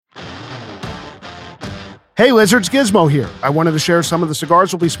Hey Lizards, Gizmo here. I wanted to share some of the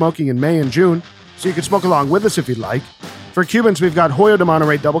cigars we'll be smoking in May and June, so you can smoke along with us if you'd like. For Cubans, we've got Hoyo de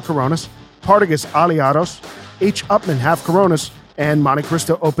Monterrey Double Coronas, Partagas Aliados, H. Upman Half Coronas, and Monte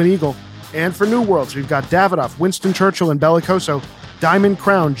Cristo Open Eagle. And for New Worlds, we've got Davidoff, Winston Churchill, and Bellicoso, Diamond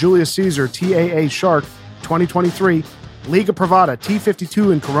Crown, Julius Caesar, TAA Shark, 2023, Liga Privada,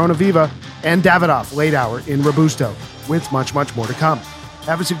 T52 in Corona Viva, and Davidoff Late Hour in Robusto, with much, much more to come.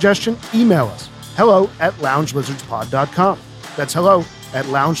 Have a suggestion? Email us. hello@loungelizardspod.com. That's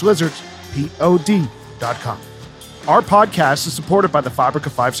hello@loungelizardspod.com. Our podcast is supported by the Fabrica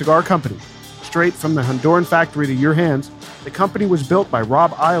 5 Cigar Company. Straight from the Honduran factory to your hands, the company was built by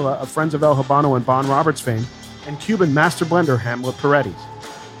Rob Isla of Friends of El Habano and Bon Roberts fame, and Cuban master blender Hamlet Paredes.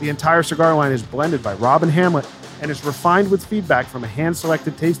 The entire cigar line is blended by Rob and Hamlet and is refined with feedback from a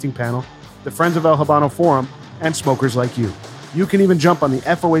hand-selected tasting panel, the Friends of El Habano forum, and smokers like you. You can even jump on the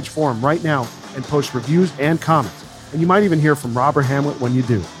FOH forum right now and post reviews and comments. And you might even hear from Rob or Hamlet when you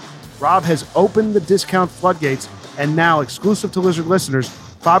do. Rob has opened the discount floodgates, and now, exclusive to Lizard listeners,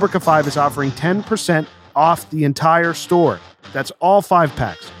 Fabrica 5 is offering 10% off the entire store. That's all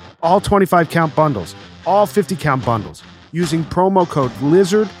 5-packs, all 25-count bundles, all 50-count bundles, using promo code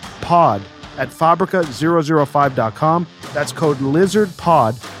LIZARDPOD at Fabrica005.com. That's code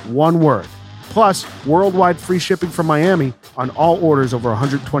LIZARDPOD, one word. Plus, worldwide free shipping from Miami on all orders over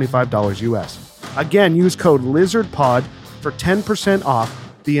 $125 US. Again, use code LIZARDPOD for 10% off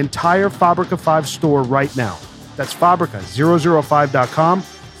the entire Fabrica 5 store right now. That's Fabrica005.com,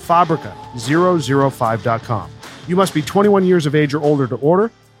 Fabrica005.com. You must be 21 years of age or older to order.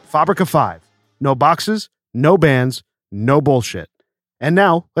 Fabrica 5. No boxes, no bands, no bullshit. And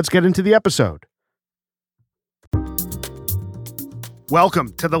now, let's get into the episode.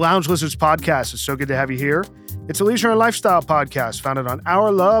 Welcome to the Lounge Lizards podcast. It's so good to have you here. It's a leisure and lifestyle podcast founded on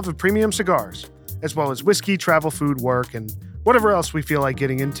our love of premium cigars, as well as whiskey, travel, food, work, and whatever else we feel like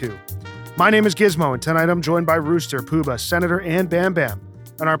getting into. My name is Gizmo, and tonight I'm joined by Rooster, Pooba, Senator, and Bam Bam.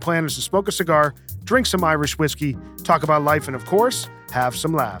 And our plan is to smoke a cigar, drink some Irish whiskey, talk about life, and of course, have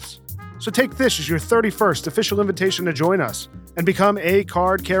some laughs. So take this as your 31st official invitation to join us and become a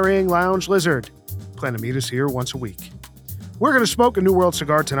card-carrying lounge lizard. Plan to meet us here once a week. We're going to smoke a New World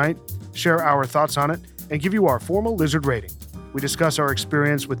cigar tonight, share our thoughts on it, and give you our formal lizard rating. We discuss our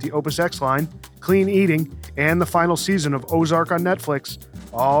experience with the Opus X line, clean eating, and the final season of Ozark on Netflix,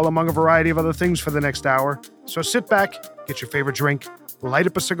 all among a variety of other things for the next hour. So sit back, get your favorite drink, light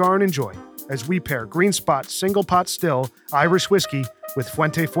up a cigar, and enjoy as we pair Green Spot Single Pot Still Irish Whiskey with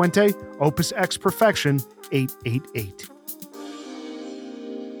Fuente Opus X PerfecXion 888.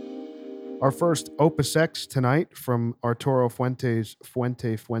 Our first Opus X tonight from Arturo Fuente's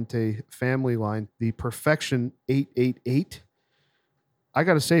Fuente family line, the PerfecXion 888. I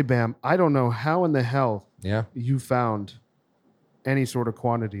got to say, Bam, I don't know how in the hell you found any sort of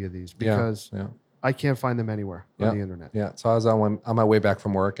quantity of these because I can't find them anywhere on the internet. Yeah, so I was on my way back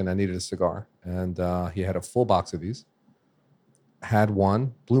from work and I needed a cigar. And he had a full box of these. Had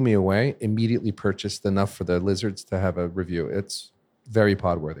one, blew me away, immediately purchased enough for the Lizards to have a review. It's very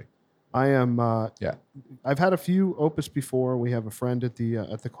pod worthy. I am. I've had a few Opus before. We have a friend at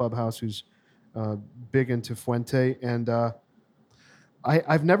the clubhouse who's big into Fuente, and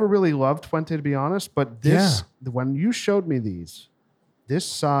I've never really loved Fuente, to be honest. But when you showed me this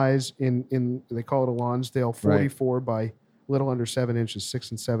size in they call it a Lonsdale 44 by little under 7 inches, 6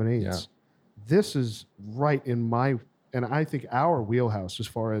 7/8. Yeah. This is right in my and I think our wheelhouse as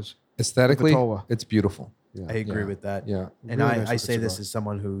far as aesthetically. It's beautiful. Yeah. I agree with that. Yeah. And really I say this as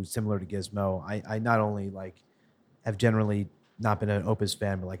someone who's similar to Gizmo. I not only have generally not been an Opus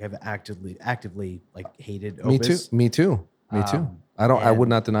fan, but I've actively hated Opus. Me too. I would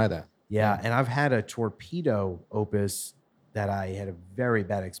not deny that. Yeah. And I've had a Torpedo Opus that I had a very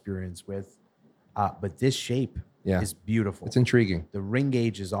bad experience with. But this shape is beautiful. It's intriguing. The ring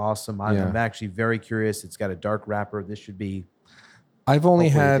gauge is awesome. I'm actually very curious. It's got a dark wrapper. This should be I've only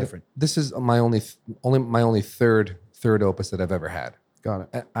had different. This is my only third Opus that I've ever had. Got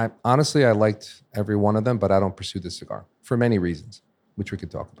it. I honestly liked every one of them, but I don't pursue this cigar for many reasons, which we could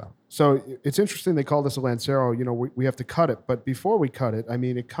talk about. So it's interesting they call this a Lancero. You know, we have to cut it, but before we cut it, I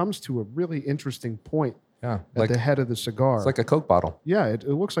mean, it comes to a really interesting point at the head of the cigar. It's like a Coke bottle. Yeah, it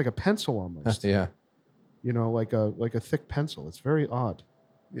looks like a pencil almost. Yeah. You know, like a thick pencil. It's very odd.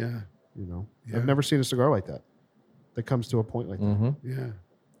 Yeah. You know, I've never seen a cigar like that comes to a point like that. Yeah.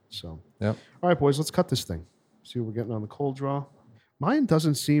 So, yep. All right, boys, let's cut this thing. See what we're getting on the cold draw. Mine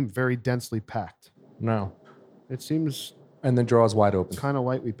doesn't seem very densely packed. No. It seems... And the draw is wide open. Kind of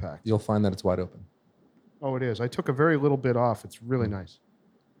lightly packed. You'll find that it's wide open. Oh, it is. I took a very little bit off. It's really nice.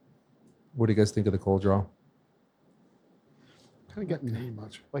 What do you guys think of the cold draw? Kind of getting Getting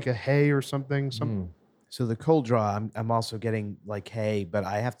much. like a hay or something. So the cold draw, I'm also getting like hay, but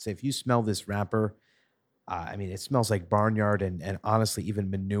I have to say, if you smell this wrapper, I mean, it smells like barnyard and honestly, even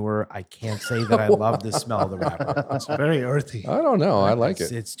manure. I can't say that I love the smell of the wrapper. It's very earthy. I don't know. I like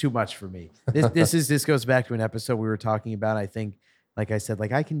It's, it. it's too much for me. This goes back to an episode we were talking about. I think, like I said,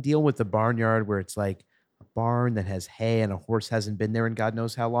 like I can deal with the barnyard where it's like a barn that has hay and a horse hasn't been there in God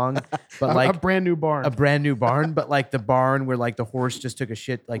knows how long, but like a brand new barn. a brand new barn, but like the barn where like the horse just took a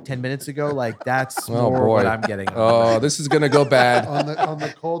shit like 10 minutes ago, like that's Oh, more boy. what I'm getting. Oh, this is going to go bad. On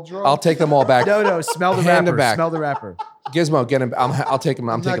the cold draw. I'll take them all back. No, smell the Hand wrapper. it back. Smell the wrapper. Gizmo, get him. I'll take him.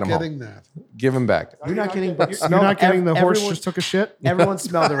 I'm I'm taking not him getting home. that. Give him back. You're not getting. You're not getting the horse just took a shit? Everyone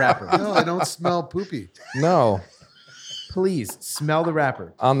smell the wrapper. No, I don't smell poopy. No. Please smell the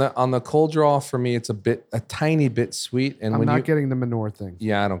wrapper. On the cold draw, for me, it's a tiny bit sweet. And I'm when not you, getting the manure thing.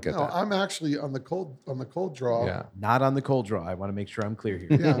 yeah, I don't get No, that. I'm actually on the cold draw. Yeah. Not on the cold draw. I want to make sure I'm clear here.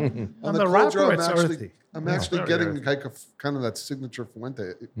 Yeah. On the the cold wrapper, draw, it's I'm earthy. actually very getting earthy. like kind of that signature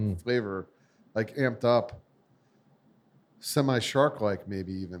Fuente flavor, like amped up, semi-shark like,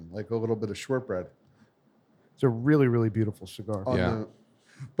 maybe even like a little bit of shortbread. It's a really, really beautiful cigar. on Yeah. the-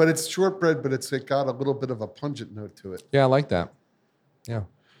 but it's shortbread, but it's got a little bit of a pungent note to it. Yeah, I like that. Yeah.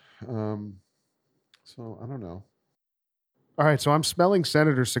 So I don't know. All right, so I'm smelling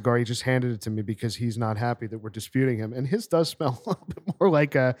Senator's cigar. He just handed it to me because he's not happy that we're disputing him. And his does smell a little bit more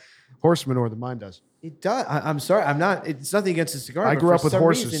like a horse manure than mine does. It does. I'm sorry. I'm not. It's nothing against the cigar. I but grew for up with some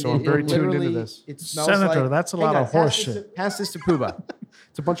horses, reason, so I'm very tuned into literally- this. It smells Senator, like, that's a hang lot on, of horse pass this shit. pass this to Puba.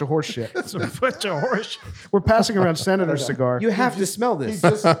 It's a bunch of horse shit. It's a bunch of horse. We're passing around Senator's cigar. You have to smell this.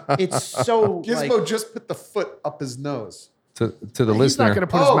 just- It's so Gizmo like, just put the foot up his nose. To the He's not listener. going to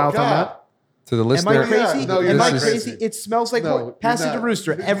put his mouth on that. To the Am listener. I crazy? Yeah, no, you're Am not I crazy. crazy? It smells like No, pass you're it to not.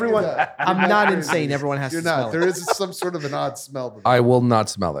 Rooster. You're Everyone, not. I'm You're not crazy. insane. Everyone has You're to not. smell There it. is some sort of an odd smell. To that. I will not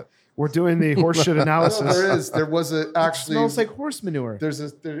smell it. We're doing the horse shit No, analysis. there is. There was a It actually. smells like horse manure. There is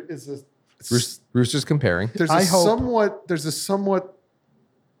a. Rooster's comparing. There's I a hope- somewhat.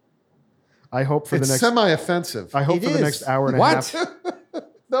 I hope for the It's next. semi-offensive. I hope It for the is. next hour and a What? half.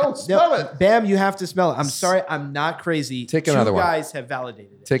 No, smell No, it. Bam, you have to smell it. I'm sorry, I'm not crazy. Take another Two one. guys have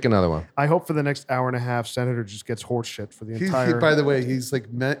validated it. Take another one. I hope for the next hour and a half, Senator just gets horse shit for the He, entire. by the way, he's like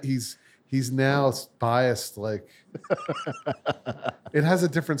he's now biased. Like it has a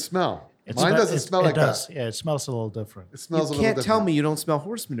different smell. Mine doesn't smell like that. Yeah, it smells a little different. It smells You a little can't tell different. me you don't smell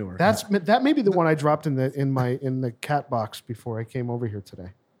horse manure. that may be the one I dropped in the cat box before I came over here today.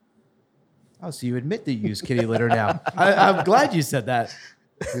 Oh, so you admit that you use kitty litter now. I'm glad you said that.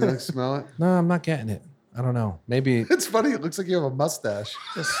 You like smell it? No, I'm not getting it. I don't know. Maybe It's funny. It looks like you have a mustache.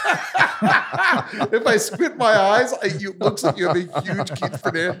 If I squint my eyes, it looks like you have a huge Keith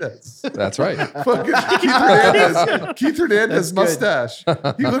Fernandez. that's right. Fucking Keith Hernandez. Keith Hernandez That's good.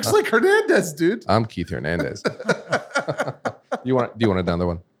 mustache. He looks like Hernandez, dude. I'm Keith Hernandez. Do you want another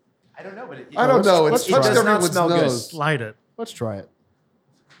one? I don't know, but I don't know. It's let's touched try it. everyone's Smell good. nose. Slide it. Let's try it.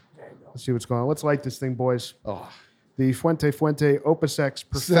 Let's see what's going on. Let's light this thing, boys. Oh, The Fuente Opus X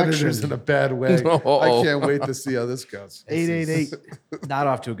Senator's in Perfection a bad way. Oh. I can't wait to see how this goes. 888. not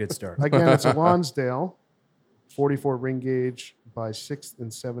off to a good start. Again, it's a Lonsdale, 44 ring gauge by 6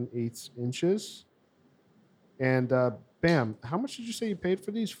 7/8 inches. And bam, how much did you say you paid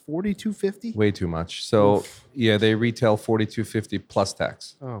for these? $42.50? Way too much. So Oof. yeah, they retail $42.50 plus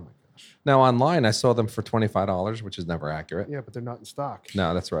tax. Oh my gosh. Now online, I saw them for $25, which is never accurate. Yeah, but they're not in stock.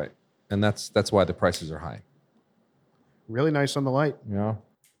 No, that's right, and that's why the prices are high. Really nice on the light. Yeah.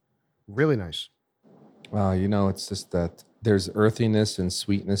 Really nice. It's just that there's earthiness and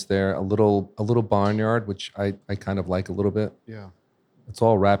sweetness there. A little barnyard, which I kind of like a little bit. Yeah. It's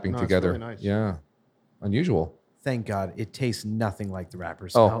all wrapping No, it's together. really nice. Yeah. Unusual. Thank God. It tastes nothing like the wrapper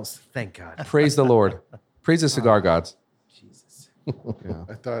Oh. smells. Thank God. Praise the Lord. Praise the cigar gods. Jesus. Yeah.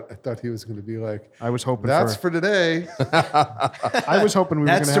 I thought he was going to be like, I was hoping that's for for today. I was hoping we were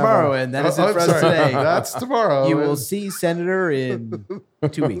That's going to tomorrow, have and that is Oh, it for I'm us sorry. today. That's tomorrow. You will see Senator in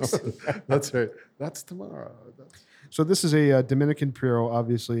 2 weeks. That's right. That's tomorrow. So this is a Dominican Puro.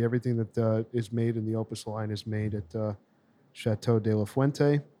 Obviously, everything that is made in the Opus line is made at Chateau de la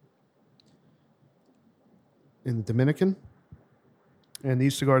Fuente in the Dominican. And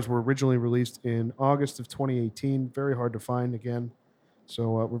these cigars were originally released in August of 2018. Very hard to find again.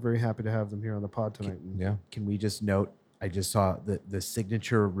 So we're very happy to have them here on the pod tonight. Yeah. Can we just note, I just saw the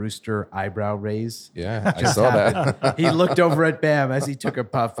signature Rooster eyebrow raise. Yeah. I just saw happened. that. He looked over at Bam as he took a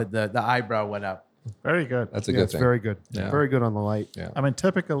puff, and the eyebrow went up. Very good. That's a Yeah, good it's thing. very good. Yeah. Very good on the light. Yeah. I mean,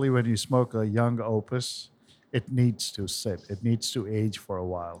 typically when you smoke a young Opus, it needs to sit. It needs to age for a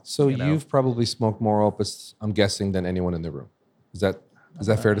while. So you know? you've probably smoked more Opus, I'm guessing, than anyone in the room. Is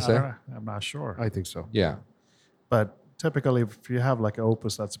that fair to I say? don't know. I'm not sure. I think so. Yeah. But typically, if you have like an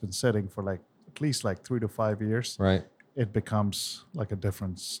Opus that's been sitting for like at least like 3 to 5 years, Right. it becomes like a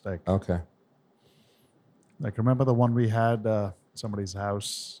different steak. Okay. Like remember the one we had somebody's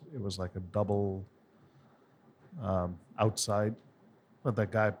house? It was like a double outside, but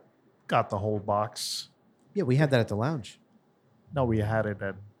that guy got the whole box. Yeah, we had that at the lounge. No, we had it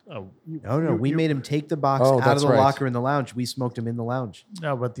at. No, we made him take the box Oh, out of that's the right. locker in the lounge. We smoked him in the lounge.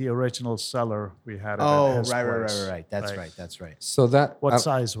 No, but the original seller we had it. Oh, at his right. place. That's right. That's right. So that What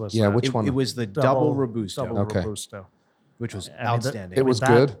size was yeah, that? which one? It was the double Robusto, Double Okay. Robusto. which was I mean, outstanding. It was that,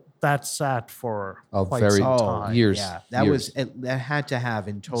 good? That sat for Oh, quite very- some Oh, time. years. yeah, that years. that had to have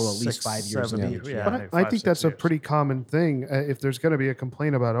in total at least 6, 5 years 7 of years, age. yeah. But I 5, think 6 that's a years. pretty common thing. If there's going to be a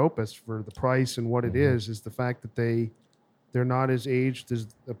complaint about Opus for the price and what it is the fact that they're not as aged as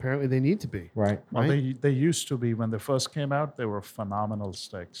apparently they need to be. right. Well, right? they used to be when they first came out. They were phenomenal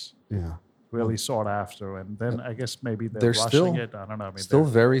steaks, Yeah. really sought after. And then I guess maybe they're They're rushing still- it. I don't know. I mean, Still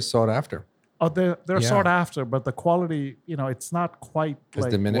they're- very sought after. oh, they're Yeah. sought after, but the quality, it's not quite Has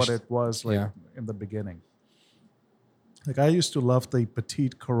like diminished. what it was like Yeah. in the beginning. Like I used to love the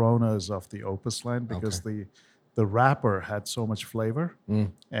petite Coronas of the Opus line because the wrapper had so much flavor,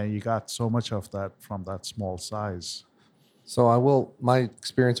 and you got so much of that from that small size. So my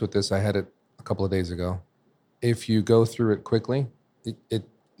experience with this, I had it a couple of days ago. If you go through it quickly,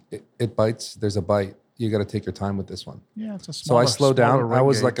 it bites. There's a bite. You got to take your time with this one. Yeah, it's a So smaller, I slowed down. smaller I ring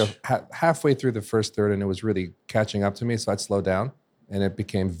was like gauge. halfway through the first third, and it was really catching up to me. So I'd slow down, and it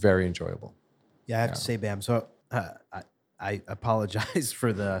became very enjoyable. Yeah, I have to say, Bam. So I apologize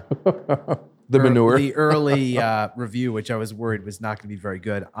for the The manure. the early review, which I was worried was not going to be very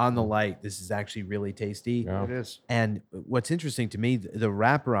good. On the light, this is actually really tasty. Yeah. It is. And what's interesting to me, the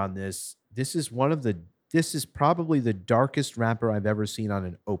wrapper on this is probably the darkest wrapper I've ever seen on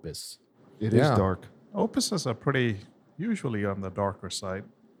an Opus. It is Yeah. dark. Opuses are pretty usually on the darker side.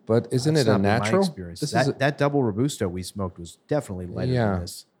 But isn't That's it a not been my natural? experience. This that, is that double Robusto we smoked was definitely lighter Yeah. than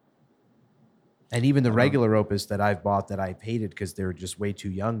this. And even the regular Opus that I've bought that I've hated because they're just way too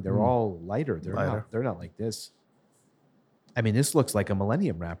young, they're all lighter. Lighter. They're not like this. I mean, this looks like a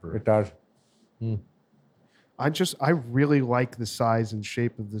Millennium wrapper. it does. I really like the size and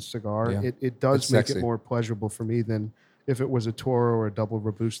shape of this cigar. Yeah. It does It's make sexy. it more pleasurable for me than if it was a Toro or a double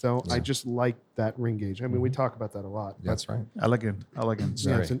Robusto. I just like that ring gauge. I mean, we talk about that a lot. but That's right. Elegant yeah,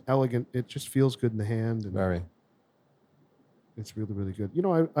 steak. it's an elegant. It just feels good in the hand, and Very. it's really, really good. You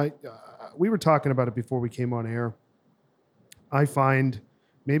know, we were talking about it before we came on air. I find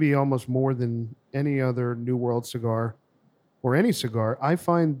maybe almost more than any other New World cigar or any cigar, I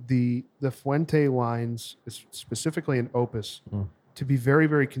find the Fuente lines, specifically in Opus, to be very,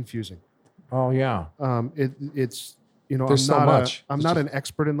 very confusing. Oh yeah. It's There's so much. I'm It's not just- an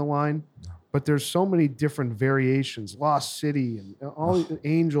expert in the line, but there's so many different variations. Lost City and all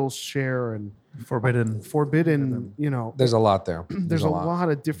Angels Share and Forbidden. There's a lot there. there's a lot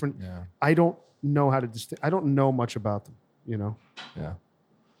of different. Yeah. I don't know how to I don't know much about them. Yeah.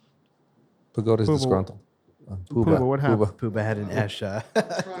 Pagoda's Puba, disgruntled. Puba, what happened? Puba had an Esh. Trying. All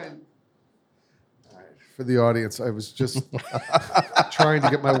right, for the audience, I was just trying to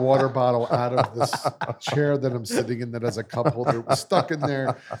get my water bottle out of this chair that I'm sitting in that has a cup holder. It was stuck in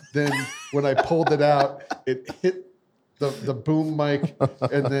there. Then when I pulled it out, it hit the boom mic,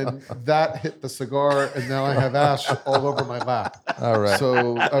 and then that hit the cigar, and now I have ash all over my lap. All right.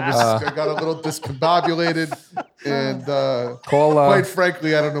 So I got a little discombobulated, and Call quite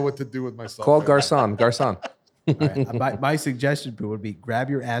frankly, I don't know what to do with myself. call Garcon. Garcon. All right, my suggestion, Pooh, would be grab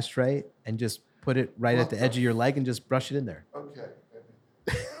your ashtray and just put it right at the edge of your leg and just brush it in there. Okay.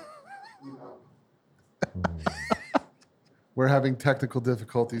 You know. We're having technical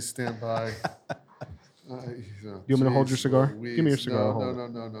difficulties. Stand by. You want me to hold your cigar? Louise. Give me your cigar, I'll No,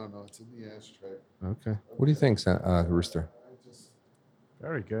 hold no. It's in the ashtray. Okay. What do you think, Rooster?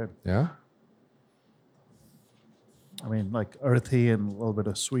 Very good. Yeah. I mean, like earthy and a little bit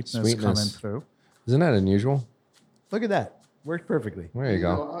of sweetness coming through. Isn't that unusual? Look at that. Worked perfectly. There you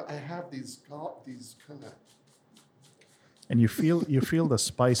go. know, I have these kind of. And you feel the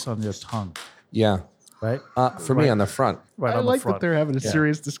spice on your tongue, Yeah. right? For me, on the front. Right I on like the front. that they're having a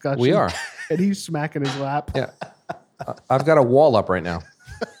serious discussion. We are. And he's smacking his lap. Yeah. I've got a wall up right now.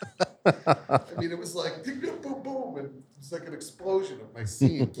 I mean, it was like ding, ding, boom, boom, and it was like an explosion of my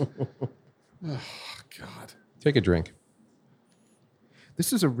scene. Oh God. Take a drink.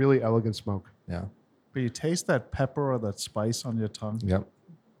 This is a really elegant smoke. Yeah. But you taste that pepper or that spice on your tongue, Yep.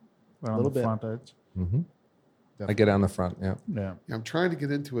 right on Little the bit. front edge. I get on the front. Yeah. Yeah. Yeah, I'm trying to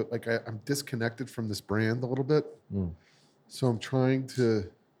get into it. Like I'm disconnected from this brand a little bit. So I'm trying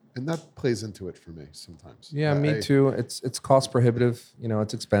to, and that plays into it for me sometimes. Yeah, me too. It's cost prohibitive.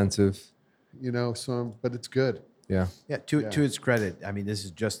 It's expensive. But it's good. Yeah. Yeah, to its credit, I mean, this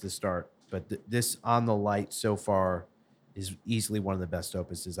is just the start, but this on the light so far is easily one of the best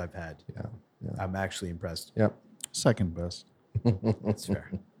opuses I've had. Yeah. I'm actually impressed. Yep. Second best. That's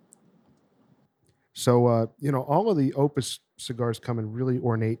fair. So, all of the Opus cigars come in really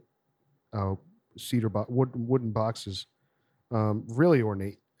ornate cedar wooden boxes, really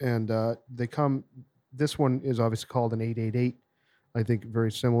ornate. And they come, this one is obviously called an 888. I think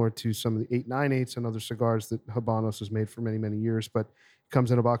very similar to some of the 898s and other cigars that Habanos has made for many, many years, but it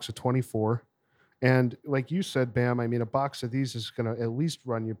comes in a box of 24. And like you said, Bam, I mean, a box of these is going to at least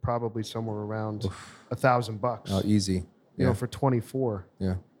run you probably somewhere around $1,000. Oh, easy. For 24.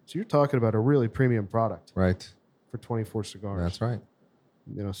 Yeah. So you're talking about a really premium product, right? For 24 cigars. That's right.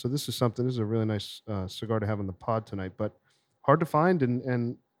 So this is a really nice cigar to have in the pod tonight, but hard to find,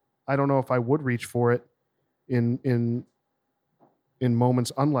 and I don't know if I would reach for it in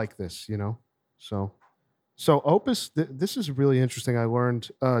moments unlike this. So Opus. This is really interesting. I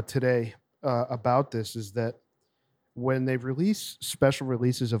learned today about this is that when they release special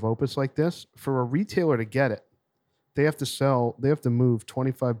releases of Opus like this, for a retailer to get it, they have to move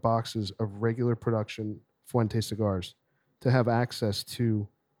 25 boxes of regular production Fuente cigars to have access to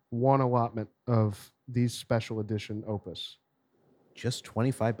one allotment of these special edition Opus. Just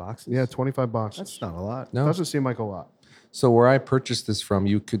 25 boxes? Yeah, 25 boxes. That's not a lot. No. Doesn't seem like a lot. So where I purchased this from,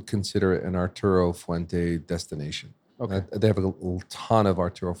 you could consider it an Arturo Fuente destination. Okay. They have a ton of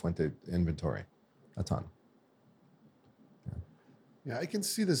Arturo Fuente inventory. A ton. Yeah, I can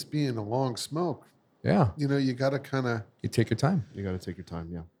see this being a long smoke. Yeah. You got to kind of... You take your time. You got to take your time,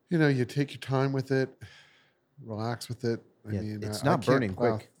 yeah. You take your time with it, relax with it. I mean, it's not burning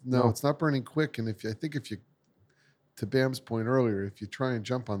quick. No, it's not burning quick. And if you, to Bam's point earlier, if you try and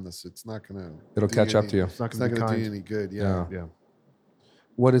jump on this, it's not going to... It'll catch up to you. It's not It's going not to going to be do kind. you any good. Yeah. Yeah.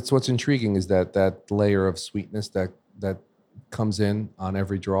 What's intriguing is that layer of sweetness that comes in on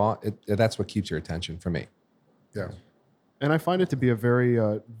every draw. That's what keeps your attention for me. Yeah. And I find it to be a very,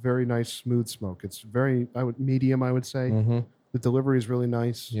 very nice, smooth smoke. It's very, medium, I would say. Mm-hmm. The delivery is really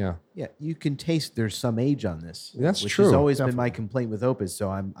nice. Yeah. Yeah, you can taste there's some age on this. That's which true. has always been Definitely. my complaint with Opus. So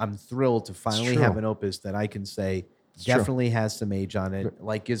I'm thrilled to finally true. have an Opus that I can say It's true. definitely has some age on it.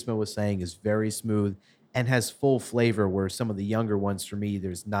 Like Gizmo was saying, is very smooth and has full flavor. Where some of the younger ones, for me,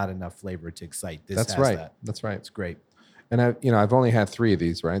 there's not enough flavor to excite. This That's has right. that. That's right. It's great. And I've only had 3 of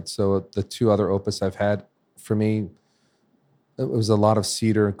these, right? So the 2 other Opus I've had, for me, it was a lot of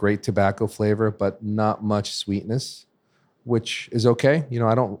cedar, great tobacco flavor, but not much sweetness, which is okay.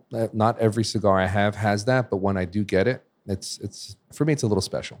 Not every cigar I have has that, but when I do get it, it's for me, it's a little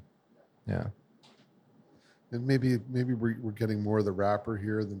special. Yeah. And maybe we're getting more of the wrapper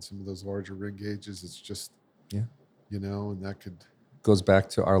here than some of those larger ring gauges. It's just, Yeah. And that could... Goes back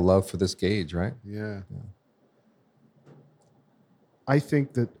to our love for this gauge, right? Yeah. I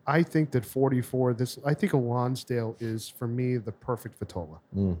think that 44. I think a Lonsdale is for me the perfect Vitola.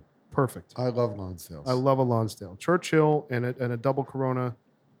 Mm. Perfect. I love Lonsdales. I love a Lonsdale. Churchill and a double Corona,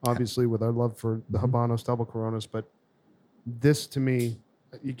 obviously with our love for the Habanos double Coronas, but this to me,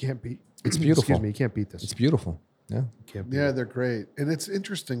 you can't beat. It's beautiful. Excuse me, you can't beat this. It's beautiful. Yeah. You can't beat Yeah, it. they're great. And it's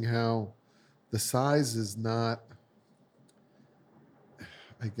interesting how the size is not,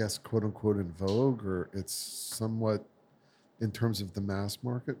 I guess, quote unquote, in vogue, or it's somewhat in terms of the mass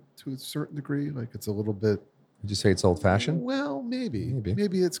market to a certain degree. Like it's a little bit... Would you say it's old fashioned? Well, maybe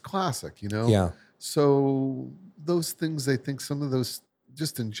it's classic, Yeah. So those things, I think some of those,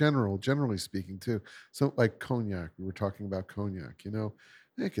 just in generally speaking too. So like cognac, we were talking about cognac,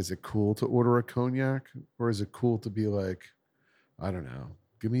 Like, is it cool to order a cognac, or is it cool to be like, I don't know,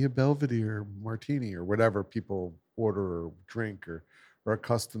 give me a Belvedere martini or whatever people order or drink or are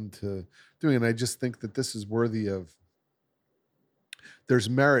accustomed to doing? And I just think that this is worthy of... There's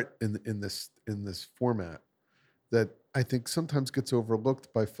merit in this format that I think sometimes gets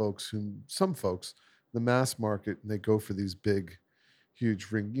overlooked by some folks, the mass market, and they go for these big, huge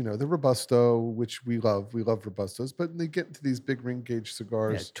ring, the Robusto, which we love Robustos, but they get into these big ring gauge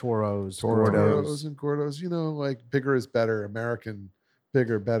cigars, Toros, Gordos and Gordos, like bigger is better, American,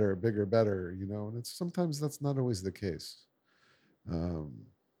 bigger, better, and it's sometimes that's not always the case.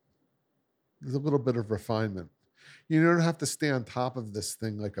 There's a little bit of refinement. You don't have to stay on top of this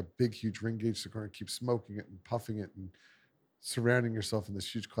thing like a big, huge ring gauge cigar and keep smoking it and puffing it and surrounding yourself in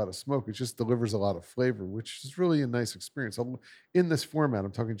this huge cloud of smoke. It just delivers a lot of flavor, which is really a nice experience. In this format,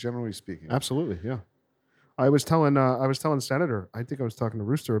 I'm talking generally speaking. Absolutely, yeah. I was telling Senator, I think I was talking to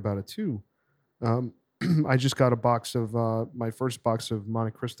Rooster about it too. I just got a box of my first box of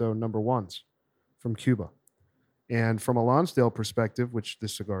Monte Cristo number ones from Cuba. And from a Lonsdale perspective, which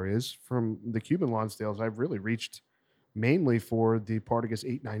this cigar is, from the Cuban Lonsdales, I've really reached mainly for the Partagas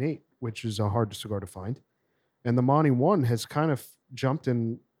 898, which is a hard cigar to find. And the Monte One has kind of jumped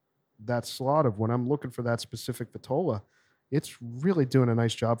in that slot of when I'm looking for that specific Vitola, it's really doing a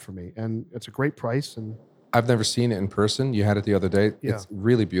nice job for me. And it's a great price. And I've never seen it in person. You had it the other day. Yeah. It's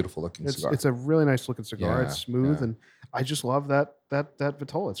really beautiful looking cigar. It's a really nice looking cigar. Yeah, It's smooth. yeah. And I just love that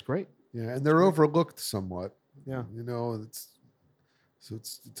Vitola. It's great. Yeah, and they're overlooked somewhat. Yeah. You know, it's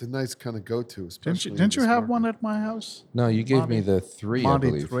a nice kind of go-to. Especially Didn't you have one at my house? No, you gave me Monte- the 3, Monte I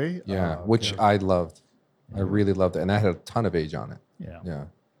believe. 3? Yeah, Oh, which okay. I loved. I really loved it. And that had a ton of age on it. Yeah. Yeah.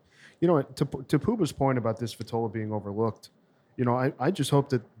 You know, to Puba's point about this Vitola being overlooked, you know, I just hope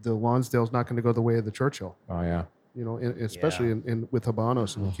that the Lonsdale's not going to go the way of the Churchill. Oh, yeah. You know, especially in with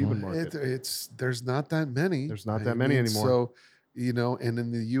Habanos in the Cuban market. There's not that many. There's not that many anymore. So, you know, and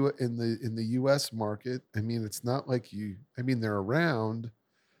in the U.S. market, I mean, it's not like they're around.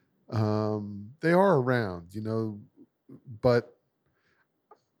 They are around, you know, but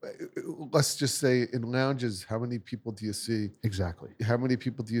let's just say in lounges, how many people do you see? Exactly. How many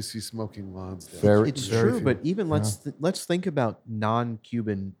people do you see smoking Lonsdale? Very- It's very true, few. but even let's think about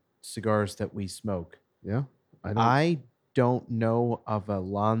non-Cuban cigars that we smoke. Yeah. I don't know of a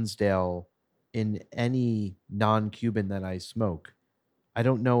Lonsdale in any non-Cuban that I smoke. I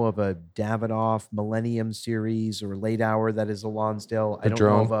don't know of a Davidoff Millennium Series or Late Hour that is a Lonsdale. I don't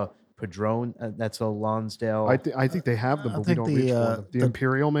know of a Padron that's a Lonsdale. I think they have them, I but we think don't reach for them. The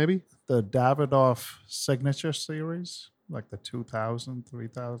Imperial, maybe? The Davidoff Signature Series, like the 2000,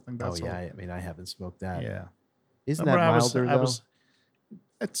 3000. I think Oh that's yeah, I mean I haven't smoked that. Yeah. Isn't that Remember, milder though?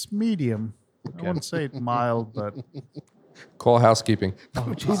 It's medium. I wouldn't say it mild, but Call housekeeping.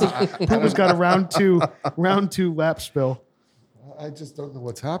 Oh, Jesus. Puba's got a round two lap spill. I just don't know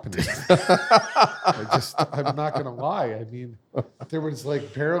what's happening. I'm not going to lie. I mean, there was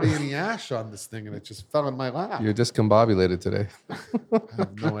like barely any ash on this thing and it just fell in my lap. You're discombobulated today. I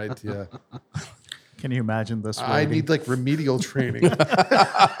have no idea. can you imagine this? I waiting? need like remedial training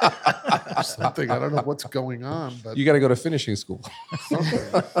or something. I don't know what's going on, but You got to go to finishing school.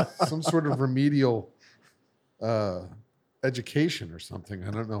 some sort of remedial education or something.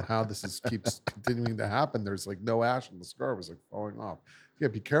 I don't know how keeps continuing to happen. There's like no ash and the cigar was like falling off. Yeah,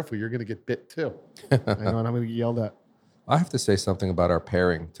 be careful. You're going to get bit too. I know, and I'm going to get yelled at. I have to say something about our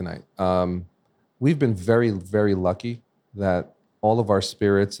pairing tonight. We've been very, very lucky that all of our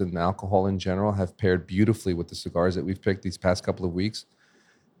spirits and alcohol in general have paired beautifully with the cigars that we've picked these past couple of weeks.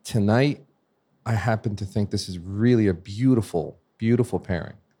 Tonight, I happen to think this is really a beautiful, beautiful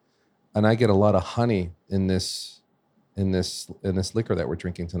pairing. And I get a lot of honey in this liquor that we're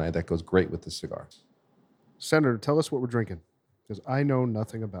drinking tonight that goes great with the cigar. Senator, tell us what we're drinking, because I know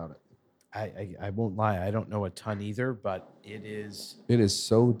nothing about it. I won't lie. I don't know a ton either, but it is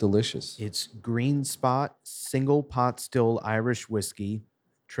so delicious. it's Green Spot single pot still Irish whiskey,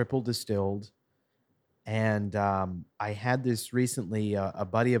 triple distilled. And I had this recently. A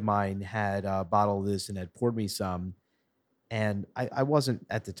buddy of mine had a bottle of this and had poured me some. And I wasn't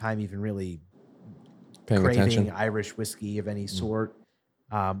at the time even really Paying craving attention. Irish whiskey of any sort.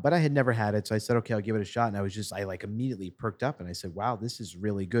 But I had never had it. So I said, okay, I'll give it a shot. And I like immediately perked up and I said, wow, this is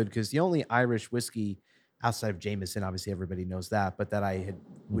really good. Because the only Irish whiskey outside of Jameson, obviously everybody knows that, but that I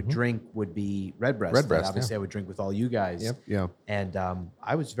would drink would be Redbreast. Redbreast, that obviously I would drink with all you guys. Yep. Yeah. And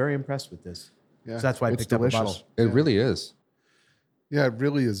I was very impressed with this. Yeah. So that's why I It's picked up a bottle. delicious. It really is. Yeah, it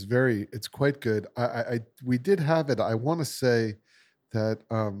really is it's quite good. We did have it. I want to say that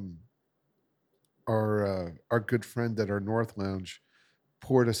our good friend at our North Lounge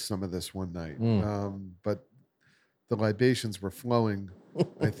poured us some of this one night. But the libations were flowing,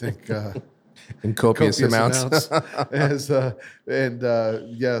 I think, In copious amounts.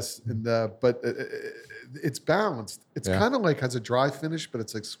 But it's balanced. It's Yeah. kind of like has a dry finish, but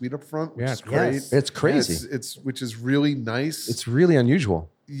it's like sweet up front, which Yeah, is great. yes. It's crazy. It's which is really nice. It's really unusual.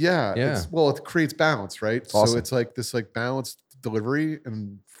 Yeah. Yeah. It creates balance, right? So Awesome. it's like this like balanced delivery.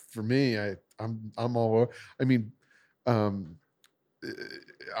 And for me, I'm all I mean, I'm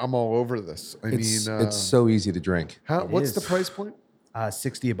all over this. It's so easy to drink. What's is. the price point?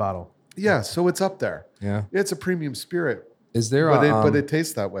 60 a bottle. Yeah, so it's up there. Yeah. It's a premium spirit. Is there But it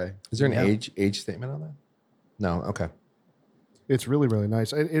tastes that way. is there an Yeah. age statement on that? No. Okay. It's really, really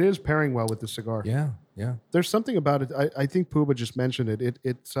nice. It is pairing well with the cigar. Yeah. Yeah. There's something about it. I think Puba just mentioned it.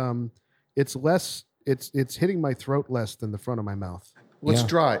 It's less. It's hitting my throat less than the front of my mouth. Well, it's Yeah.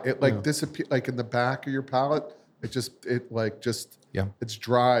 dry. It like Yeah. disappear, like in the back of your palate. It's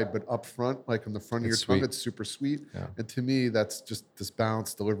dry, but up front, like on the front of your tongue, sweet. it's super sweet. Yeah. And to me, that's just this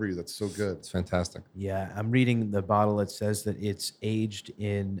balanced delivery that's so good. It's fantastic. Yeah, I'm reading the bottle. It says that it's aged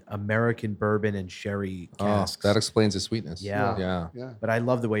in American bourbon and sherry casks. That explains the sweetness. Yeah. Yeah. But I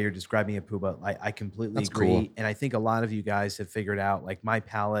love the way you're describing it, Puba. I completely That's agree. cool. And I think a lot of you guys have figured out, like, my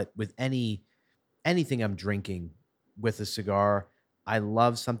palate with anything I'm drinking with a cigar. I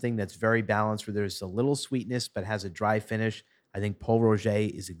love something that's very balanced, where there's a little sweetness but has a dry finish. I think Paul Roger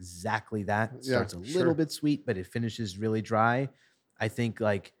is exactly that. It starts a little bit sweet, but it finishes really dry. I think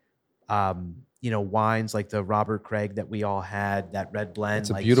like wines like the Robert Craig that we all had, that red blend, It's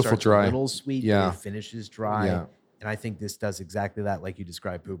a like beautiful starts dry. a little sweet, Yeah. but it finishes dry. Yeah. And I think this does exactly that, like you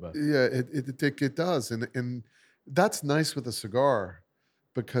described, Puba. Yeah, it does. And that's nice with a cigar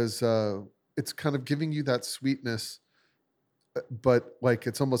because it's kind of giving you that sweetness, but like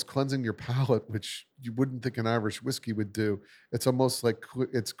it's almost cleansing your palate, which you wouldn't think an Irish whiskey would do. It's almost like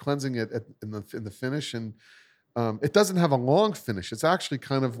it's cleansing it in the finish, and it doesn't have a long finish. It's actually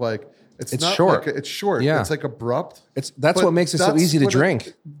kind of like it's not short. Like it's short. Yeah. It's like abrupt. That's But what makes it so that's easy to what it-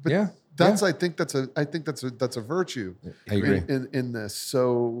 drink. but Yeah. That's I think that's a virtue. I agree. in this.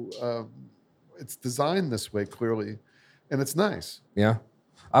 So it's designed this way clearly, and it's nice. Yeah.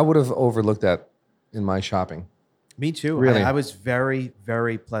 I would have overlooked that in my shopping. Me too. Really? I was very,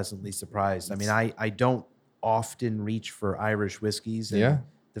 very pleasantly surprised. I mean, I don't often reach for Irish whiskeys. And Yeah.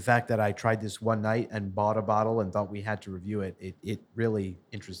 the fact that I tried this one night and bought a bottle and thought we had to review it, it really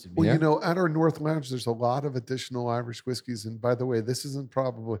interested me. Well, Yeah. at our North Lounge, there's a lot of additional Irish whiskeys. And by the way, this isn't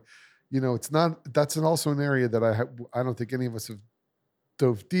probably, it's not. That's also an area that I don't think any of us have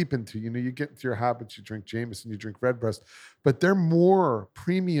dove deep into. You get into your habits, you drink Jameson, you drink Redbreast, but they're more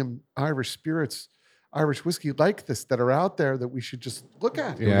premium Irish spirits, Irish whiskey like this that are out there that we should just look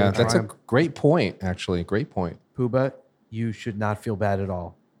at. Yeah. That's a try 'em. great point, actually. Great point. Puba, you should not feel bad at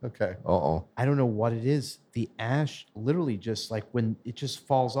all. Okay. Uh-oh. I don't know what it is. The ash literally just like when it just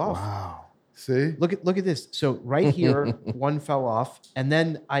falls off. Wow. See? Look at this. So right here, one fell off, and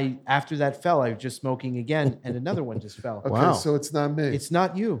then after that fell, I was just smoking again, and another one just fell. Okay, Wow. so it's not me. It's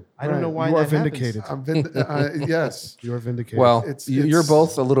not you. I don't Right. know why You are that vindicated. happens. Yes. You're vindicated. Well, you're it's-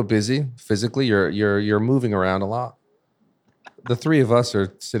 both a little busy physically. You're moving around a lot. The three of us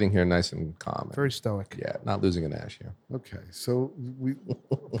are sitting here nice and calm. very stoic. Yeah, not losing an ash here. Okay, so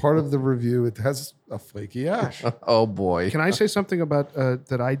part of the review, it has a flaky ash. Oh boy. Can I say something about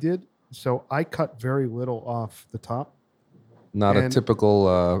that I did? So I cut very little off the top, Not a And-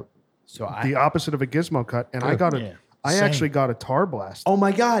 typical. So the opposite of a gizmo cut, and I got Yeah, I same. actually got a tar blast, oh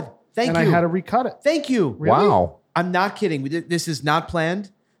my God! Thank and you. I had to recut it. Thank you. Wow. I'm not kidding. This is not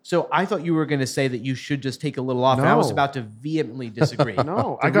planned. So I thought you were going to say that you should just take a little off, and I was No. about to vehemently disagree.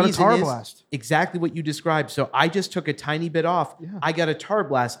 No, The I got a reason tar is blast. Exactly what you described. So I just took a tiny bit off. Yeah. I got a tar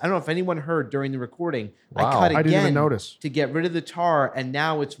blast. I don't know if anyone heard during the recording. I Wow. cut I again didn't even notice. to get rid of the tar, and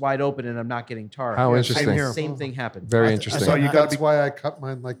now it's wide open, and I'm not getting tar. How Yeah, interesting. same here. Same thing happened. Very I interesting. saw you got That's why I cut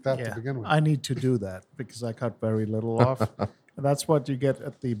mine like that to Yeah, begin with. I need to do that because I cut very little off. And that's what you get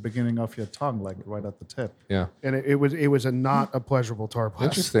at the beginning of your tongue, like right at the tip. Yeah. And it was not a pleasurable tar blast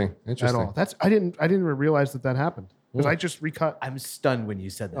Interesting. at Interesting. all. I didn't even realize that happened because I just recut. I'm stunned when you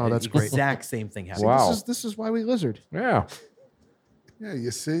said that. Oh, that's the great. Exact same thing happened. Wow. This is why we lizard. Yeah. Yeah,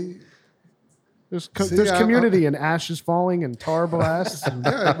 you see? There's See, there's I- community and ashes falling and tar blasts. And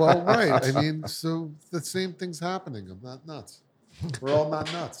Yeah, well, right. I mean, so the same thing's happening. I'm not nuts. We're all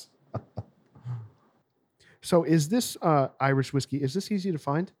not nuts. so is this Irish whiskey? Is this easy to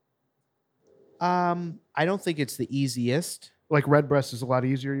find? I don't think it's the easiest. Like Redbreast is a lot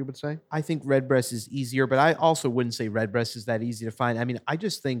easier, you would say. I think Redbreast is easier, but I also wouldn't say Redbreast is that easy to find. I mean, I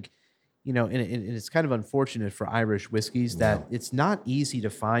just think, and it's kind of unfortunate for Irish whiskeys that it's not easy to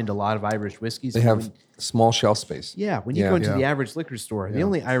find a lot of Irish whiskeys. They I mean, have small shelf space. when you Yeah. go into Yeah. the average liquor store, the Yeah.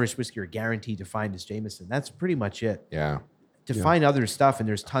 only Irish whiskey you're guaranteed to find is Jameson. That's pretty much it. Yeah. To find other stuff, and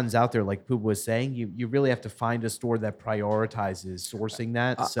there's tons out there, like Pooh was saying, you really have to find a store that prioritizes sourcing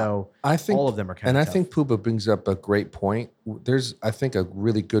that. So I think all of them are kind and of I tough. think Puba brings up a great point. There's, I think, a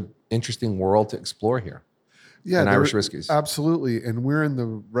really good, interesting world to explore here. Yeah, in there- Irish whiskeys. Absolutely. And we're in the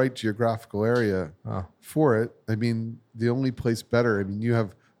right geographical area Oh. for it. I mean, the only place better. I mean, you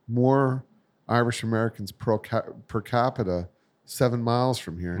have more Irish Americans per capita 7 miles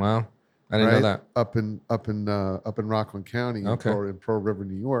from here. Wow. I didn't know right? that. Up in Rockland County, Okay. in Pearl River,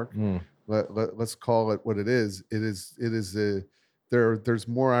 New York. Mm. Let's call it what it is. It is a there's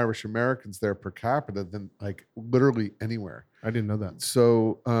more Irish Americans there per capita than like literally anywhere. I didn't know that.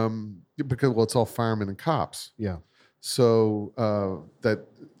 So because it's all firemen and cops. Yeah. So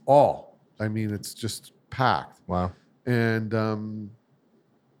I mean, it's just packed. Wow. And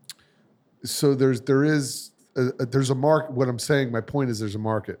so there's a market. What I'm saying, my point is, there's a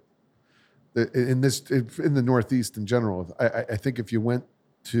market in the Northeast in general. I think if you went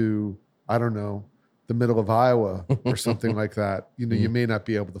to, I don't know, the middle of Iowa or something like that, you may not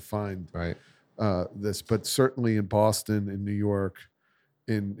be able to find this, but certainly in Boston, in New York,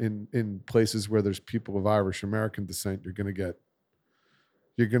 in places where there's people of Irish American descent, you're going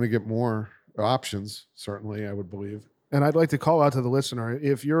to get more options. Certainly, I would believe. And I'd like to call out to the listener,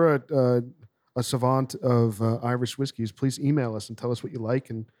 if you're a savant of Irish whiskeys, please email us and tell us what you like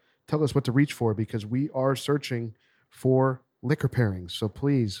and tell us what to reach for, because we are searching for liquor pairings. So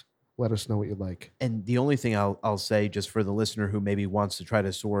please let us know what you like. And the only thing I'll say, just for the listener who maybe wants to try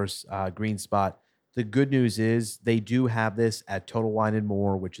to source Green Spot, the good news is they do have this at Total Wine and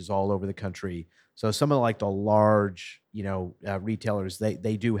More, which is all over the country. So some of like the large, retailers,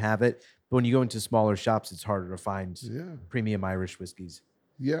 they do have it. But when you go into smaller shops, it's harder to find premium Irish whiskeys.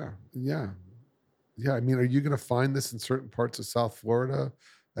 Yeah. I mean, are you going to find this in certain parts of South Florida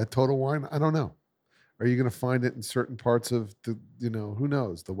at Total Wine? I don't know. Are you going to find it in certain parts of the, who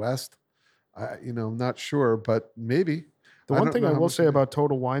knows, the West? I'm not sure, but maybe. The one thing I will say about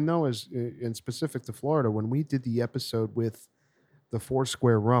Total Wine, though, is in specific to Florida, when we did the episode with the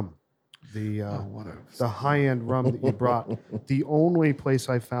Foursquare rum, the high-end rum that you brought, the only place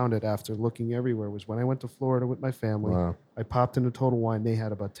I found it after looking everywhere was when I went to Florida with my family. Wow. I popped into Total Wine. They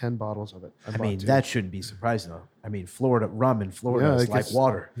had about 10 bottles of it. I mean, that shouldn't be surprising, though. I mean, rum in Florida is like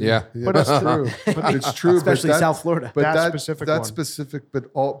water. Yeah. But it's true. It's true. Especially South Florida. But that's specific,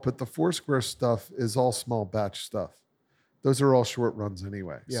 but the Foursquare stuff is all small batch stuff. Those are all short runs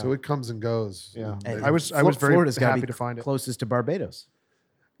anyway. Yeah. So it comes and goes. Yeah. I was very Florida's happy to find it. Closest to Barbados.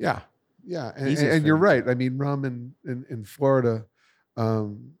 Yeah. Yeah. And you're right. I mean, rum in Florida,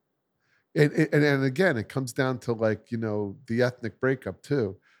 and again, it comes down to like, the ethnic breakup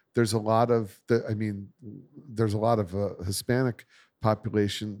too. There's a lot of Hispanic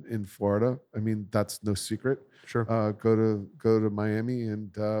population in Florida. I mean, that's no secret. Sure. Go to Miami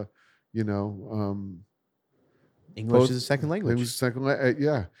and, English is a second language. English is second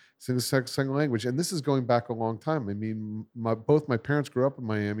language. And this is going back a long time. I mean, both my parents grew up in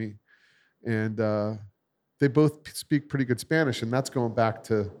Miami, and they both speak pretty good Spanish, and that's going back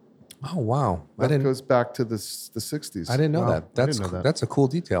to. Oh wow! That goes back to the 60s. I didn't know that. That's a cool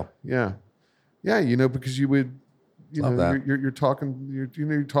detail. Yeah, because you would, you're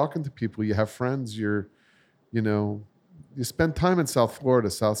talking to people. You have friends. You spend time in South Florida,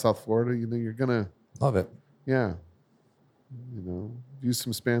 South Florida. You're gonna love it. Yeah, use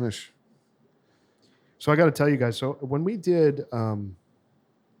some Spanish. So I got to tell you guys. So when we did, I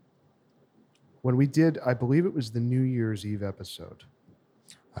believe it was the New Year's Eve episode.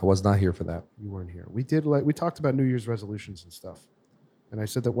 I was not here for that. You weren't here. We talked about New Year's resolutions and stuff, and I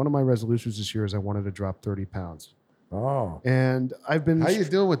said that one of my resolutions this year is I wanted to drop 30 pounds. Oh, and I've been. How you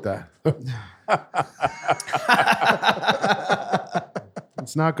doing with that?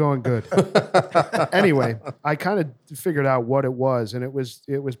 It's not going good. Anyway, I kind of figured out what it was, and it was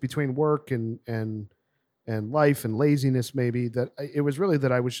between work and life and laziness, maybe, that it was really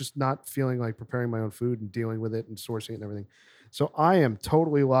that I was just not feeling like preparing my own food and dealing with it and sourcing it and everything. So I am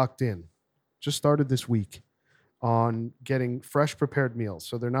totally locked in. Just started this week on getting fresh prepared meals.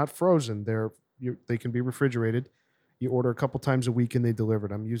 So they're not frozen. They can be refrigerated. You order a couple times a week and they deliver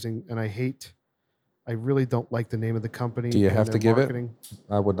it. I really don't like the name of the company. Do you have to give marketing. It?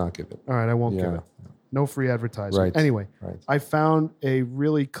 I would not give it. All right, I won't give it. No free advertising. Right. Anyway, I found a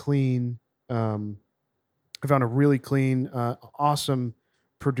really clean, awesome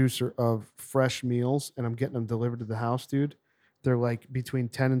producer of fresh meals, and I'm getting them delivered to the house, dude. They're like between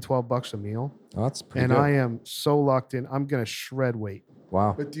 $10 and $12 a meal. Oh, that's pretty good. And I am so locked in. I'm going to shred weight.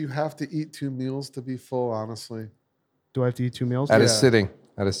 Wow. But do you have to eat 2 meals to be full, honestly? Do I have to eat 2 meals? At a sitting.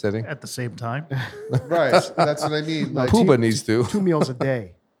 At the same time. Right. That's what I mean. Like, Puba needs to. 2 meals a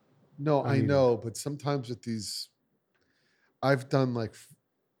day. No, I know. But sometimes with these, I've done like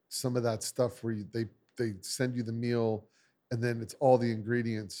some of that stuff where they send you the meal and then it's all the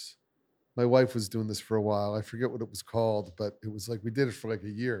ingredients. My wife was doing this for a while. I forget what it was called, but it was like we did it for like a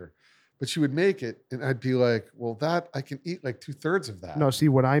year. But she would make it, and I'd be like, "Well, that I can eat like 2/3 of that." No, see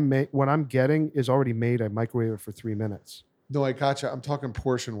what I'm getting is already made. I microwave it for 3 minutes. No, I gotcha. I'm talking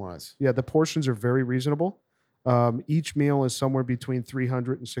portion wise. Yeah, the portions are very reasonable. Each meal is somewhere between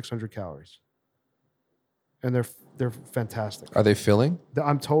 300 and 600 calories, and they're fantastic. Are they filling?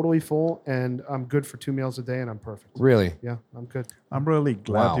 I'm totally full, and I'm good for 2 meals a day, and I'm perfect. Really? Yeah, I'm good. I'm really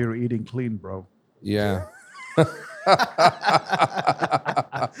glad you're eating clean, bro. Yeah.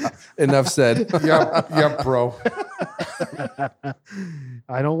 Enough said. Yep, bro.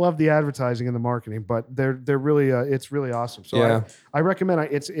 I don't love the advertising and the marketing, but they're really it's really awesome. So Yeah. I recommend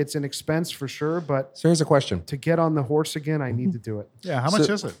it's an expense for sure, but So here's a question. to get on the horse again, I need to do it. Yeah, how much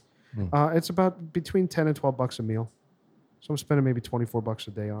is it? It's about between 10 and 12 bucks a meal. So I'm spending maybe 24 bucks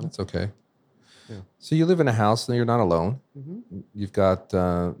a day on it. That's okay. Yeah. So you live in a house and you're not alone. Mm-hmm. You've got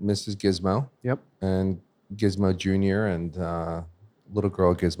Mrs. Gizmo. Yep. And Gizmo Jr. and little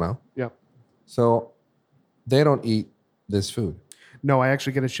girl Gizmo. Yep. So they don't eat this food. No, I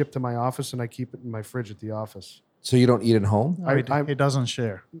actually get it shipped to my office and I keep it in my fridge at the office. So you don't eat at home? No, he doesn't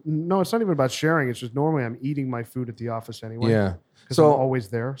share. No, it's not even about sharing. It's just normally I'm eating my food at the office anyway. Yeah. Because So I'm always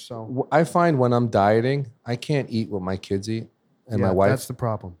there. So I find when I'm dieting, I can't eat what my kids eat and yeah, my wife. That's the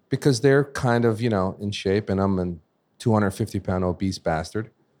problem. Because they're kind of, in shape and I'm a 250-pound obese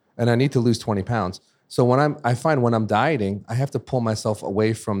bastard and I need to lose 20 pounds. So I find when I'm dieting, I have to pull myself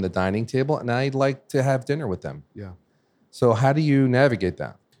away from the dining table and I like to have dinner with them. Yeah. So how do you navigate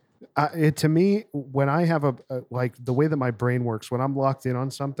that? To me, when I have like the way that my brain works, when I'm locked in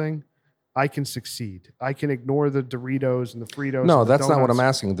on something, I can succeed. I can ignore the Doritos and the Fritos. No, and the that's not what I'm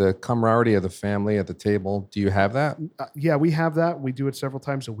donuts. asking. The camaraderie of the family at the table. Do you have that? Yeah, we have that. We do it several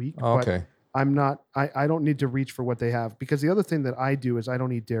times a week. Oh, but okay. I'm not. I don't need to reach for what they have because the other thing that I do is I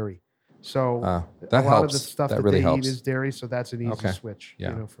don't eat dairy. So that a lot of helps. the stuff That that, really they helps. eat is dairy. So that's an easy Okay. switch,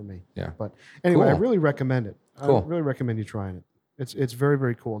 Yeah. for me. Yeah. But anyway, I Cool. really recommend it. Cool. I really recommend you trying it. It's very,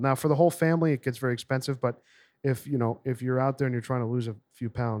 very cool. Now for the whole family, it gets very expensive. But if you're out there and you're trying to lose a few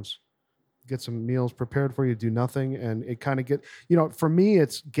pounds, get some meals prepared for you, do nothing. And it kind of for me,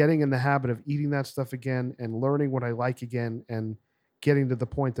 it's getting in the habit of eating that stuff again and learning what I like again and getting to the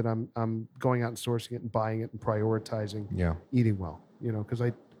point that I'm going out and sourcing it and buying it and prioritizing eating well, because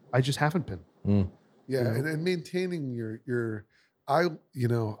I just haven't been. Yeah, and maintaining your I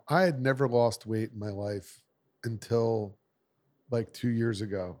had never lost weight in my life until like 2 years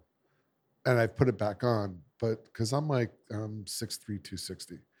ago. And I've put it back on, but because I'm 6'3",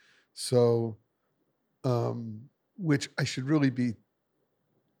 260. So which I should really be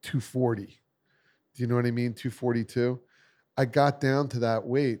 240. Do you know what I mean? 242. I got down to that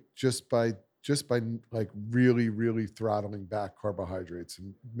weight just by like really, really throttling back carbohydrates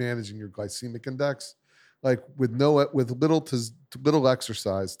and managing your glycemic index, like with little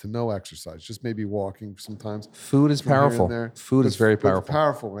exercise to no exercise, just maybe walking sometimes. Food is from here and powerful. there. Food is very It's powerful.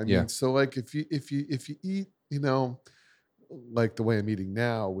 powerful. I Yeah. mean, so like if you eat, like the way I'm eating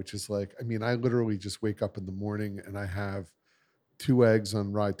now, which is like, I mean, I literally just wake up in the morning and I have 2 eggs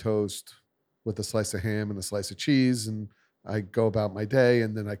on rye toast with a slice of ham and a slice of cheese, and I go about my day,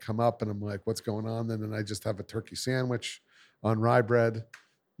 and then I come up and I'm like, what's going on? Then I just have a turkey sandwich on rye bread.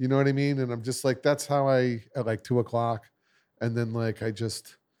 You know what I mean? And I'm just like, that's how at like 2:00. And then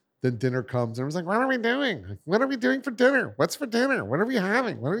then dinner comes and I was like, what are we doing? Like, what are we doing for dinner? What's for dinner? What are we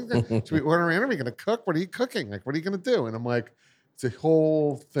having? What are we going to cook? What are you cooking? Like, what are you going to do? And I'm like, it's a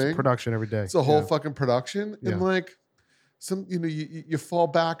whole thing. It's production every day. It's a whole fucking production. Yeah. And like, you fall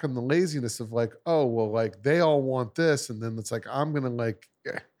back on the laziness of like, oh, well, like they all want this. And then it's like, I'm going to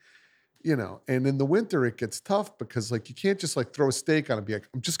and in the winter it gets tough because like, you can't just like throw a steak on and be like,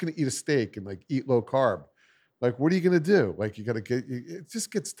 I'm just going to eat a steak and like eat low carb. Like, what are you going to do? Like, you got to it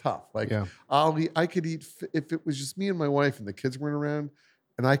just gets tough. Like I could eat, if it was just me and my wife and the kids weren't around,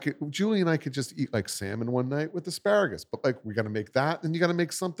 and Julie and I could just eat like salmon one night with asparagus, but like, we got to make that. And you got to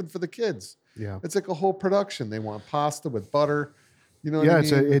make something for the kids. Yeah. It's like a whole production. They want pasta with butter. You know what I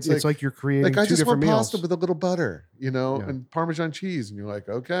mean? It's like you're creating like I two just want different pasta meals. with a little butter, and Parmesan cheese. And you're like,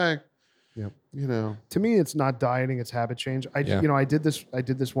 okay. Yeah. To me, it's not dieting, it's habit change. I did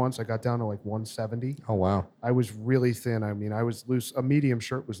this once. I got down to like 170. Oh, wow. I was really thin. I mean, I was loose. A medium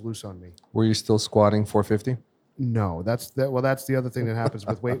shirt was loose on me. Were you still squatting 450? No, that's the other thing that happens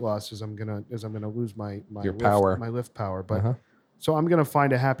with weight loss is I'm gonna lose my lift power. But so I'm gonna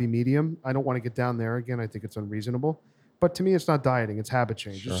find a happy medium. I don't want to get down there again. I think it's unreasonable. But to me, it's not dieting; it's habit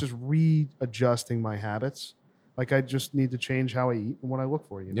change. Sure. It's just readjusting my habits. Like I just need to change how I eat and what I look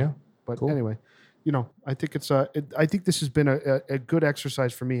for. Yeah. But cool. anyway, I think I think this has been a good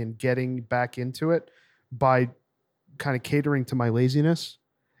exercise for me in getting back into it by kind of catering to my laziness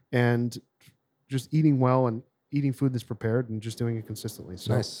and just eating well and eating food that's prepared and just doing it consistently.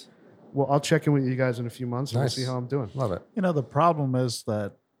 So, nice. Well, I'll check in with you guys in a few months and Nice. we'll see how I'm doing. Love it. The problem is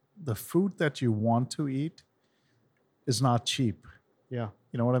that the food that you want to eat is not cheap. Yeah.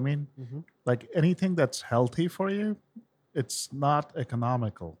 You know what I mean? Mm-hmm. Like anything that's healthy for you, it's not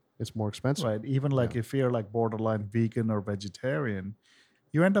economical. It's more expensive. Right. Even like if you're like borderline vegan or vegetarian,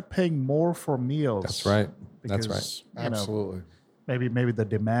 you end up paying more for meals. That's right. That's right. Because, Absolutely. maybe the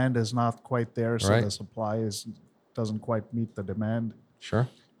demand is not quite there, so Right. the supply doesn't quite meet the demand. Sure.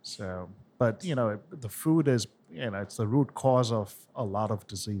 So, but the food is it's the root cause of a lot of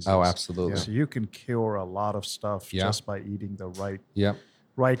diseases. Oh, absolutely. So you can cure a lot of stuff Yeah. just by eating the Yep.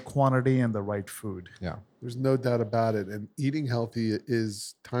 right quantity and the right food. Yeah. There's no doubt about it. And eating healthy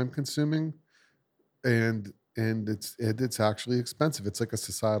is time consuming and it's actually expensive. It's like a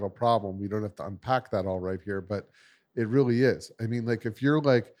societal problem. We don't have to unpack that all right here, but it really is. I mean, like if you're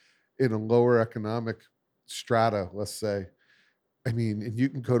like in a lower economic strata, let's say, I mean, and you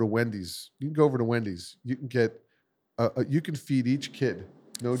can go to Wendy's, you can go over to Wendy's, you can get, you can feed each kid,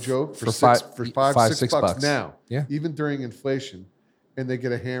 no joke, for five, six bucks now, Yeah. even during inflation. And they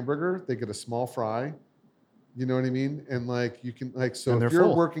get a hamburger, they get a small fry. You know what I mean? And like you can like, so And if they're you're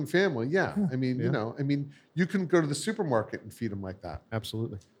full. a working family, yeah. I mean, Yeah. you can go to the supermarket and feed them like that.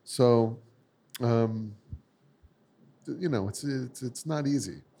 Absolutely. So, it's not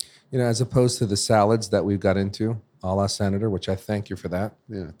easy. As opposed to the salads that we've got into, a la Senator, which I thank you for that.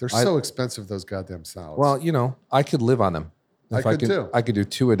 Yeah, they're so expensive, those goddamn salads. Well, I could live on them. I could too. I could do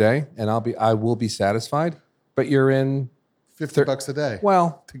 2 a day, and I will be satisfied. But you're in $50 a day.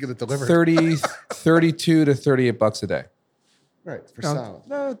 Well, to get it delivered. 32 to $38 a day. Right for salad.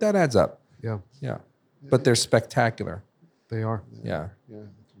 No, that adds up. Yeah, Yeah, but they're spectacular. they are. Yeah. Yeah,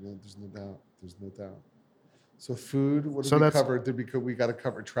 there's no doubt. There's no doubt. So food. What did So we that's- cover? We got to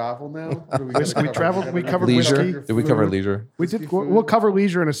cover travel now? What do We gotta cover? traveled- we gotta covered cover Leisure. whiskey, Did we cover food. leisure? We Whiskey, did. food. We'll cover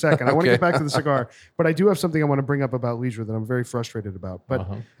leisure in a second. I want to Okay. get back to the cigar, but I do have something I want to bring up about leisure that I'm very frustrated about. But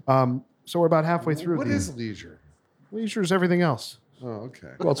so we're about halfway through. What is leisure? leisure? Is everything else. Oh,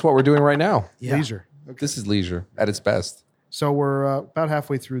 okay. Well, it's what we're doing right now. Yeah. Leisure. This is leisure at its best. So we're about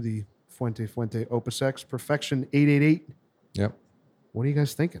halfway through the Fuente Opus X PerfecXion 888. Yep. What are you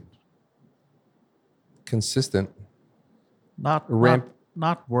guys thinking? Consistent. Not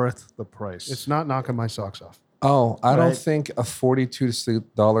worth the price. It's not knocking my socks off. Oh, I don't Right. think a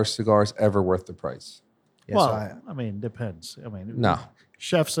 $42 cigar is ever worth the price. Yeah, well, so I mean, depends. I mean, No.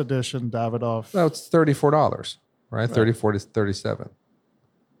 Chef's Edition, Davidoff. No, it's $34, right? 34 to 37.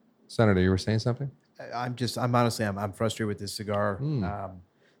 Senator, you were saying something? I'm honestly, I'm frustrated with this cigar.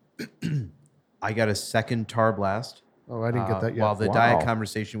 I got a second tar blast. Oh, I didn't get that yet. While the Wow. diet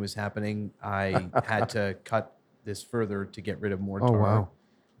conversation was happening, I had to cut this further to get rid of more Oh, tar.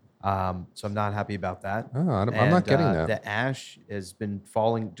 wow. So I'm not happy about that. Oh, I'm not getting that. The ash has been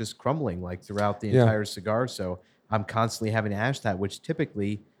falling, just crumbling like throughout the Yeah. entire cigar. So I'm constantly having to ash that, which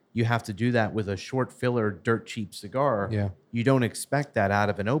typically you have to do that with a short filler, dirt cheap cigar. Yeah. You don't expect that out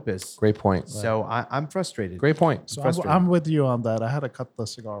of an Opus. Great point. So I'm frustrated. Great point. So frustrating. I'm with you on that. I had to cut the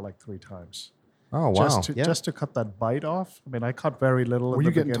cigar like 3 times. Oh, wow. Just to cut that bite off. I mean, I cut very little. Were in you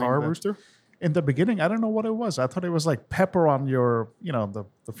the getting beginning, tar, but Rooster? In the beginning, I don't know what it was. I thought it was like pepper on your, the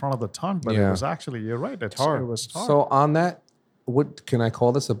front of the tongue, but Yeah. it was actually, you're right, it was tar. So on that, what can I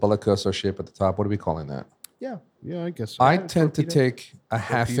call this? A bellicoso shape at the top? What are we calling that? Yeah, I guess so. I tend to take a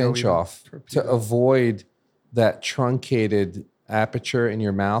half Torpedo, inch yeah. off to Torpedo. avoid that truncated aperture in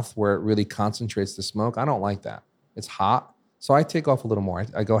your mouth where it really concentrates the smoke. I don't like that. It's hot. So I take off a little more.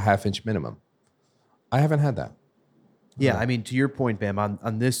 I go half-inch minimum. I haven't had that. Yeah, I mean, to your point, Bam,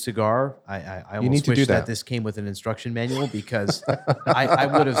 on this cigar, I need almost to do wish that that. this came with an instruction manual because I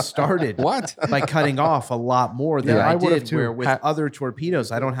would have started What? by cutting off a lot more than Yeah, I I would have did. too. Where with other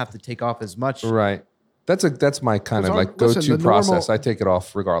torpedoes, I don't have to take off as much. Right. That's my kind of Because like listen, go-to the process. normal- I take it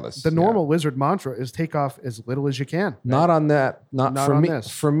off regardless. The Yeah. normal lizard mantra is take off as little as you can. Not on that. Not Not for on me. this.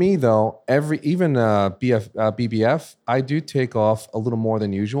 For me though, even BBF, I do take off a little more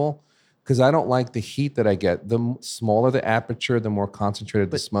than usual because I don't like the heat that I get. The smaller the aperture, the more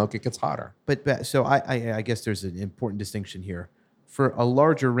concentrated the smoke. It gets hotter. But so I guess there's an important distinction here. For a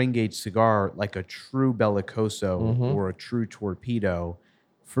larger ring gauge cigar, like a true bellicoso or a true torpedo,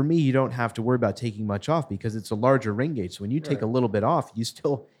 for me, you don't have to worry about taking much off because it's a larger ring gauge. So when you take a little bit off, you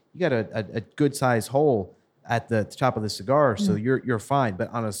got a good size hole at the top of the cigar, so you're fine. But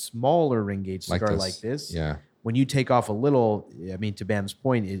on a smaller ring gauge cigar like this, Yeah. when you take off a little, I mean, to Bam's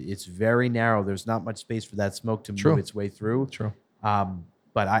point, it's very narrow. There's not much space for that smoke to True. move its way through. True.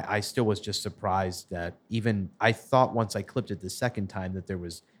 But I still was just surprised that I thought once I clipped it the second time that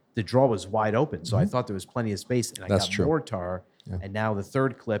the draw was wide open. So I thought there was plenty of space and I That's got true. more tar. Yeah. And now the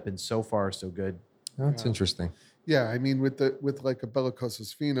third clip, and so far so good. That's interesting. Yeah, I mean, with like a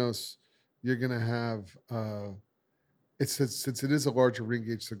Bellicosos Finos, you're gonna have since it is a larger ring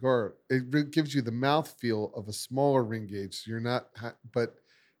gauge cigar, it gives you the mouthfeel of a smaller ring gauge. So you're not, but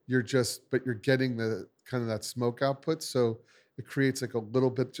you're getting the kind of that smoke output. So it creates like a little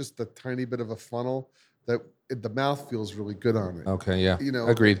bit, just a tiny bit of a funnel that the mouth feels really good on it. Okay, yeah. You know,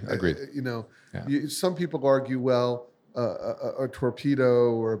 Agreed. Yeah. Some people argue, well, a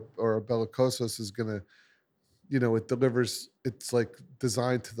torpedo or a bellicosos is going to, it delivers, it's like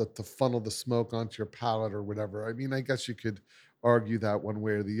designed to funnel the smoke onto your palate or whatever. I mean, I guess you could argue that one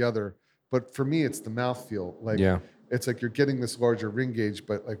way or the other, but for me, it's the mouthfeel. Like, it's like you're getting this larger ring gauge,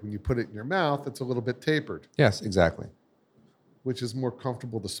 but like when you put it in your mouth, it's a little bit tapered. Yes, exactly. Which is more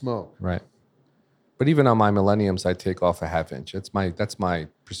comfortable to smoke. Right. But even on my Millenniums, I take off a half inch. That's my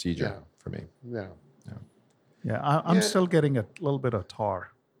procedure for me. Yeah. I'm still getting a little bit of tar.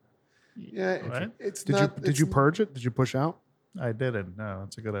 Yeah, right? Did you purge it? Did you push out? I didn't. No,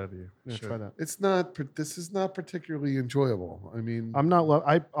 it's a good idea. Yeah, try that. This is not particularly enjoyable. I mean,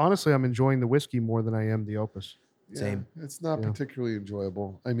 honestly, I'm enjoying the whiskey more than I am the Opus. Same. It's not particularly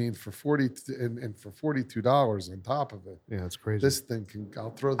enjoyable. I mean, for $42 on top of it. Yeah, it's crazy. This thing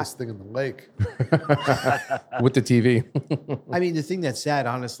I'll throw this thing in the lake with the TV. I mean, the thing that's sad,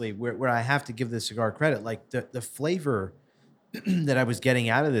 honestly, where I have to give this cigar credit, like the flavor that I was getting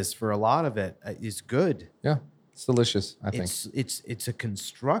out of this for a lot of it is good. Yeah, it's delicious. I think it's a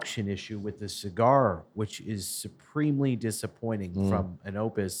construction issue with the cigar, which is supremely disappointing from an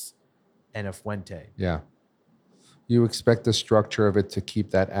Opus and a Fuente. Yeah. You expect the structure of it to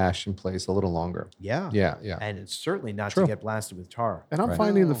keep that ash in place a little longer. Yeah. And it's certainly not to get blasted with tar. And I'm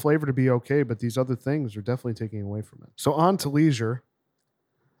finding the flavor to be okay, but these other things are definitely taking away from it. So on to leisure.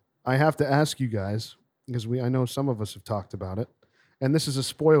 I have to ask you guys, because I know some of us have talked about it, and this is a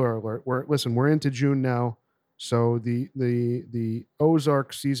spoiler alert. We're into June now, so the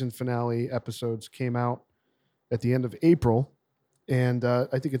Ozark season finale episodes came out at the end of April, and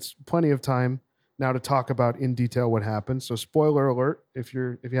I think it's plenty of time now to talk about in detail what happened. So spoiler alert, if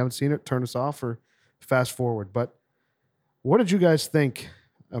you haven't seen it, turn us off or fast forward. But what did you guys think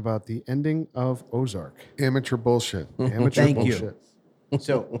about the ending of Ozark? Amateur bullshit. Amateur Thank bullshit. you.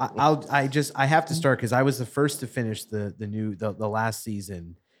 So I have to start because I was the first to finish the last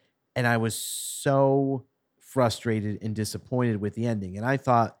season, and I was so frustrated and disappointed with the ending. And I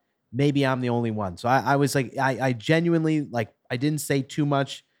thought maybe I'm the only one. So I was like, I genuinely, like, I didn't say too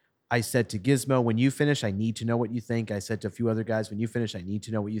much. I said to Gizmo, when you finish, I need to know what you think. I said to a few other guys, when you finish, I need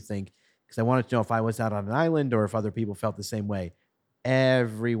to know what you think, because I wanted to know if I was out on an island or if other people felt the same way.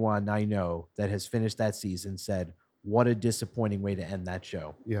 Everyone I know that has finished that season said, what a disappointing way to end that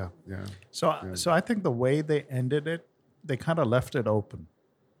show. Yeah. So I think the way they ended it, they kind of left it open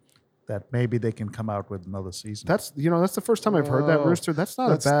that maybe they can come out with another season. That's the first time I've heard that, Rooster. That's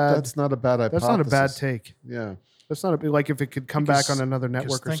not a bad hypothesis. That's not a bad take. Yeah. That's not like if it could come back on another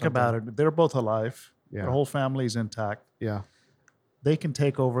network or something. Think about it. They're both alive. Yeah. Their whole family's intact. Yeah. They can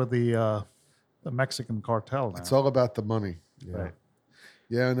take over the Mexican cartel now. It's all about the money. Yeah. Right.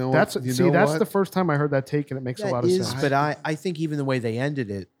 Yeah, no. That's the first time I heard that take, and it makes a lot of sense. But I think even the way they ended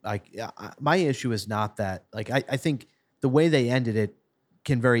it, like my issue is not that. Like I think the way they ended it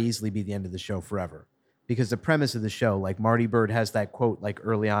can very easily be the end of the show forever, because the premise of the show, like Marty Bird has that quote like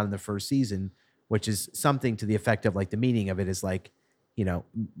early on in the first season, which is something to the effect of like the meaning of it is like,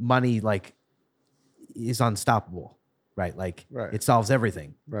 money like is unstoppable, right? Like it solves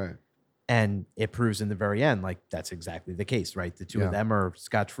everything. Right. And it proves in the very end, like that's exactly the case, right? The two of them are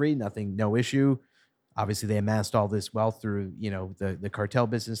scot-free, no issue. Obviously they amassed all this wealth through, the cartel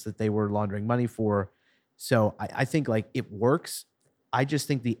business that they were laundering money for. So I think like it works. I just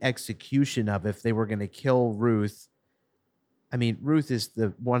think the execution of if they were going to kill Ruth, I mean, Ruth is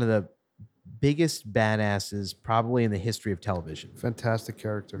one of the biggest badasses probably in the history of television. Fantastic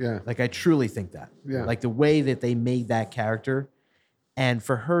character. Yeah. Like I truly think that. Yeah. Like the way that they made that character, and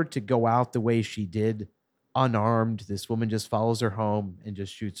for her to go out the way she did, unarmed, this woman just follows her home and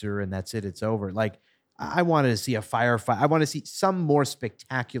just shoots her, and that's it. It's over. Like I wanted to see a firefight. I want to see some more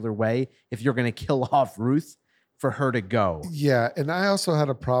spectacular way if you're going to kill off Ruth for her to go. Yeah, and I also had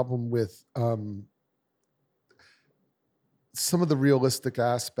a problem with some of the realistic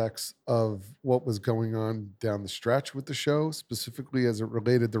aspects of what was going on down the stretch with the show, specifically as it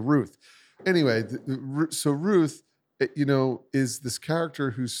related to Ruth. Anyway, so Ruth, is this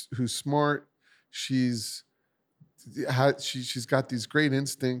character who's smart. She's got these great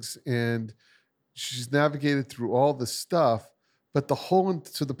instincts, and she's navigated through all this stuff. But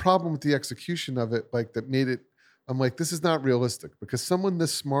the problem with the execution of it, like that made it, I'm like, this is not realistic, because someone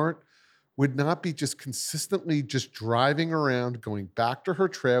this smart would not be just consistently just driving around, going back to her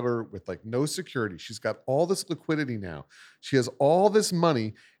trailer with like no security. She's got all this liquidity now. She has all this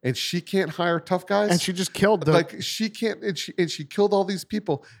money, and she can't hire tough guys. And she just killed the Like she can't, and she killed all these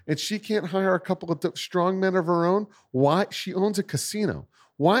people, and she can't hire a couple of strong men of her own. Why? She owns a casino.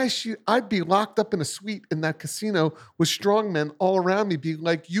 Why is she? I'd be locked up in a suite in that casino with strong men all around me, being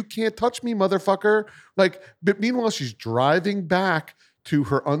like, "You can't touch me, motherfucker!" Like, but meanwhile, she's driving back to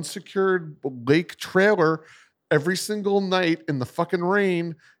her unsecured lake trailer every single night in the fucking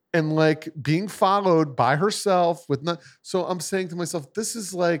rain, and like being followed by herself with not. So I'm saying to myself, this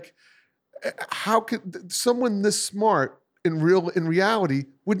is like, how could someone this smart in reality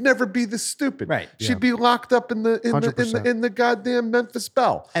would never be this stupid? Right. She'd be locked up in the 100%. goddamn Memphis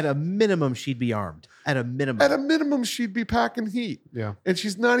Belle. At a minimum, she'd be armed. At a minimum. At a minimum, she'd be packing heat. Yeah. And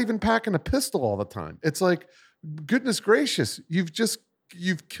she's not even packing a pistol all the time. It's like, goodness gracious,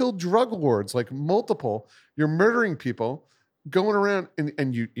 you've killed drug lords, like multiple. You're murdering people, going around,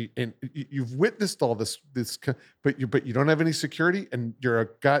 and you've witnessed all this, but you don't have any security, and you're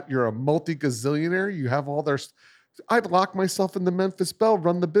a multi-gazillionaire. You have all their. I'd lock myself in the Memphis Belle,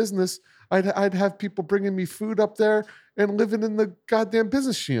 run the business. I'd have people bringing me food up there and living in the goddamn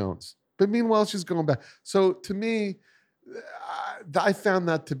business she owns. But meanwhile, she's going back. So to me, I found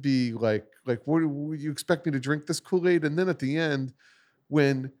that to be like, what do you expect me to drink this Kool-Aid? And then at the end,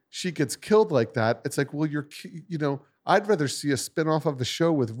 when she gets killed like that, it's like, well, I'd rather see a spinoff of the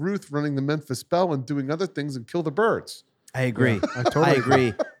show with Ruth running the Memphis Belle and doing other things and kill the birds. I agree. I totally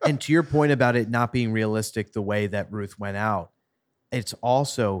agree. And to your point about it not being realistic the way that Ruth went out, it's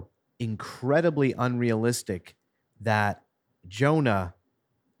also incredibly unrealistic that Jonah,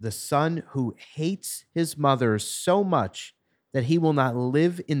 the son who hates his mother so much that he will not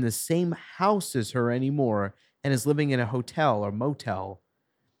live in the same house as her anymore and is living in a hotel or motel,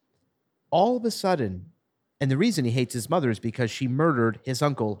 all of a sudden, and the reason he hates his mother is because she murdered his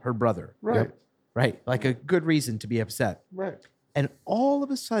uncle, her brother. Right. Yep. Right. Like a good reason to be upset. Right. And all of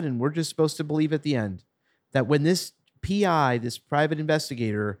a sudden, we're just supposed to believe at the end that when this PI, this private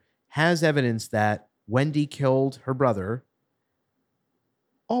investigator, has evidence that Wendy killed her brother,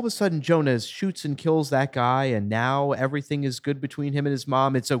 all of a sudden Jonah shoots and kills that guy, and now everything is good between him and his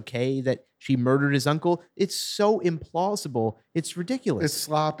mom. It's okay that she murdered his uncle. It's so implausible. It's ridiculous. It's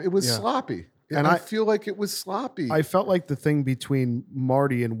sloppy. It was sloppy. And I feel like it was sloppy. I felt like the thing between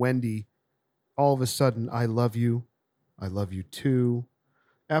Marty and Wendy, all of a sudden, I love you too.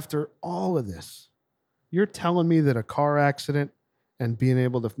 After all of this, you're telling me that a car accident and being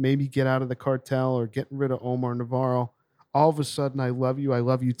able to maybe get out of the cartel or getting rid of Omar Navarro, all of a sudden, I love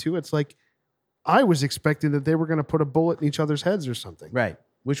you too. It's like I was expecting that they were going to put a bullet in each other's heads or something. Right.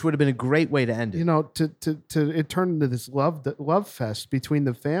 Which would have been a great way to end it. You know, to it turned into this love fest between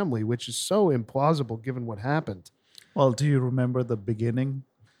the family, which is so implausible given what happened. Well, do you remember the beginning?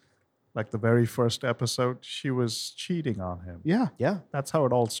 Like the very first episode, she was cheating on him. Yeah. Yeah. That's how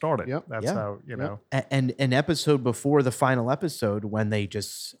it all started. Yep. That's Yeah. how, you know. And an episode before the final episode, when they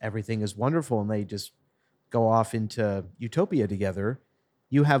just, everything is wonderful and they just go off into utopia together,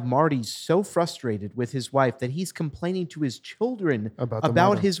 you have Marty so frustrated with his wife that he's complaining to his children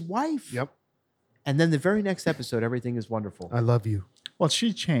about his wife. Yep. And then the very next episode, everything is wonderful. I love you. Well,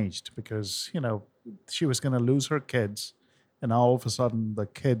 she changed because, you know, she was going to lose her kids. And all of a sudden, the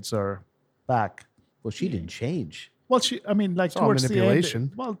kids are back. Well, she didn't change. Well, I mean, like all towards manipulation. the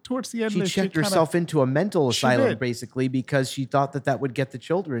end. Well, towards the end, She checked herself into a mental She asylum, did. basically, because she thought that would get the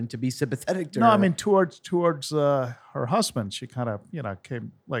children to be sympathetic to No, her. I mean, towards her husband, she kind of, you know,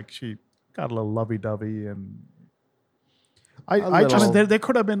 came like she got a little lovey-dovey, and I mean, there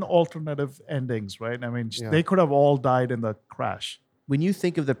could have been alternative endings, right? I mean, they could have all died in the crash. when you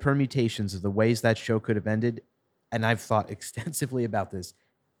think of the permutations of the ways that show could have ended, and I've thought extensively about this,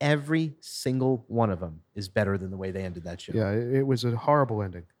 every single one of them is better than the way they ended that show. Yeah, it was a horrible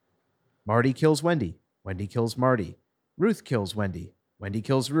ending. Marty kills Wendy. Wendy kills Marty. Ruth kills Wendy. Wendy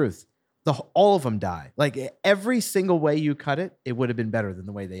kills Ruth. All of them die. Like every single way you cut it, it would have been better than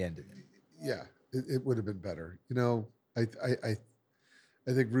the way they ended it. Yeah, it would have been better. You know, I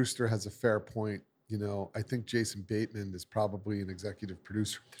think Rooster has a fair point. You know, I think Jason Bateman is probably an executive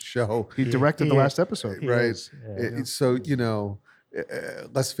producer of the show. He directed the last episode. Right. Yeah. So, you know,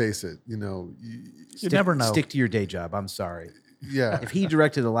 let's face it, you know. You never know. Stick to your day job. I'm sorry. Yeah. If he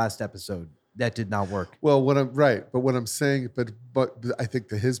directed the last episode, that did not work. Well, what I'm saying, but I think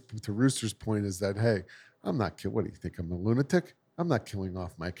to Rooster's point is that, hey, I'm not killing. What do you think? I'm a lunatic. I'm not killing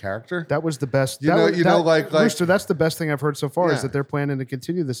off my character. That was the best. Like Rooster, that's the best thing I've heard so far is Yeah. that they're planning to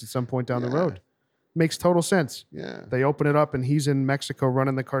continue this at some point down the road. Makes total sense. Yeah. They open it up and he's in Mexico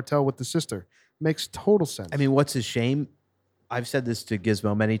running the cartel with the sister. Makes total sense. I mean, what's a shame? I've said this to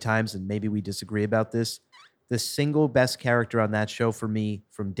Gizmo many times, and maybe we disagree about this. The single best character on that show for me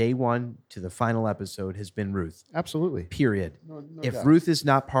from day one to the final episode has been Ruth. absolutely. Period. No If doubt. Ruth is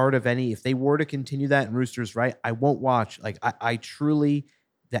not part of any, if they were to continue that and Rooster's right, I won't watch. Like, I truly,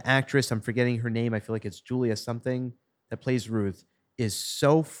 the actress, I'm forgetting her name, I feel like it's Julia something that plays Ruth, is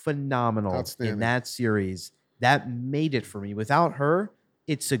so phenomenal in Outstanding. that series. That made it for me. Without her,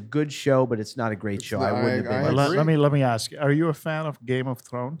 it's a good show, but it's not a great show. I not- wouldn't have I been. agree. Let me ask you: are you a fan of Game of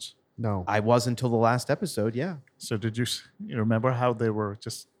Thrones? No. I was until the last episode. Yeah. So did you remember how they were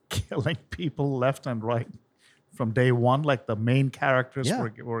just killing people left and right from day one? Like the main characters Yeah,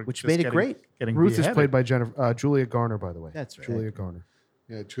 were which just made it getting- great. Getting Ruth is beheaded. played by Julia Garner, by the way. That's right. Julia Garner.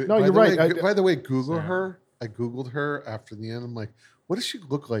 Yeah, No, by you're the right. way- by the way, Google her. I Googled her after the end. I'm like, what does she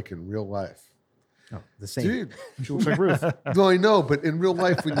look like in real life? Oh, the same. Dude, She looks like Ruth. no, I know, but in real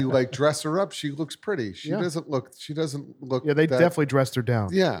life, when you like dress her up, she looks pretty. She Yeah. doesn't look. She doesn't look. Yeah, they that- definitely dressed her down.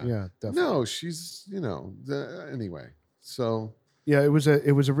 Yeah. Yeah, definitely. No, she's anyway. So Yeah, it was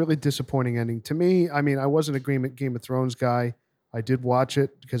a really disappointing ending to me. I mean, I wasn't a Game of Thrones guy. I did watch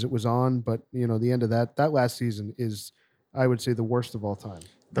it because it was on, but the end of that last season is, I would say, the worst of all time.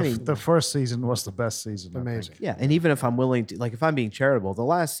 The first season was the best season. I think. Amazing. Yeah, and even if I'm willing to, like, if I'm being charitable, the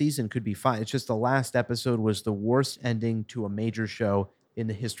last season could be fine. It's just the last episode was the worst ending to a major show in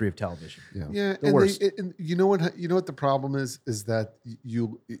the history of television. yeah, The and, worst. and you know what the problem is that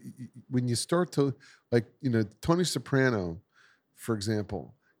you when you start to like Tony Soprano, for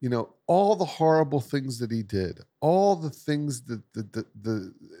example, all the horrible things that he did, all the things that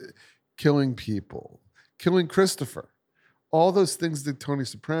the killing people, killing Christopher. All those things that Tony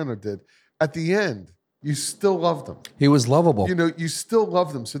Soprano did, at the end, you still loved him. He was lovable. You still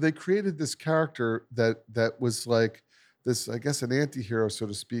love them. So they created this character that was like this, I guess, an anti-hero, so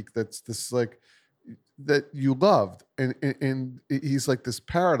to speak, that's this like that you loved. And he's like this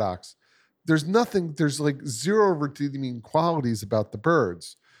paradox. There's like zero redeeming qualities about the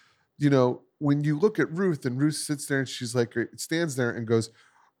birds. When you look at Ruth and Ruth sits there and she's like, stands there and goes,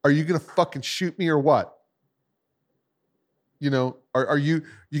 "Are you gonna fucking shoot me or what? Are you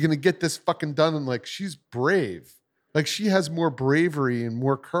gonna get this fucking done?" And like, she's brave. Like, she has more bravery and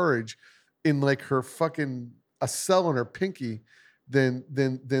more courage in like her fucking a cell in her pinky than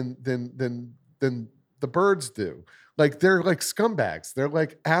the birds do. Like, they're like scumbags. They're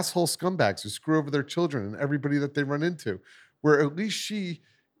like asshole scumbags who screw over their children and everybody that they run into. Where at least she,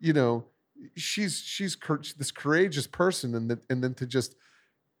 she's this courageous person, and then to just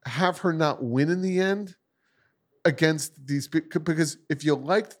have her not win in the end against these, because if you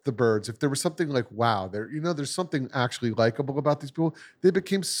liked the birds, if there was something like, wow, there's something actually likable about these people, they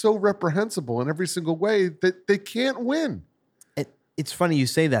became so reprehensible in every single way that they can't win. It's funny you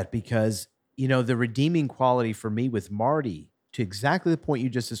say that because, the redeeming quality for me with Marty, to exactly the point you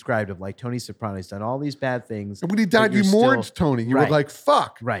just described of like Tony Soprano's done all these bad things. And when he died, but you you're mourned still- Tony. You Right. were like,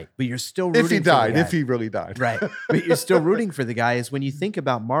 fuck. Right. But you're still rooting If he for the died, guy. if he really died. Right. But you're still rooting for the guy is when you think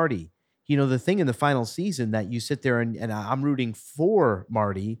about Marty, the thing in the final season that you sit there and I'm rooting for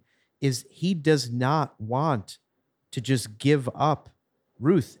Marty is he does not want to just give up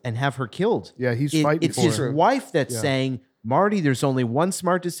Ruth and have her killed. Yeah, he's fighting It's for his her. wife that's Yeah. saying, Marty, there's only one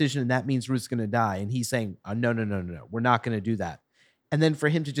smart decision, and that means Ruth's going to die. And he's saying, no, we're not going to do that. And then for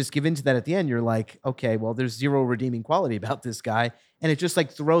him to just give into that at the end, you're like, okay, well, there's zero redeeming quality about this guy. And it just like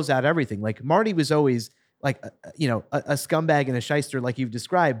throws out everything. Like Marty was always like, a scumbag and a shyster like you've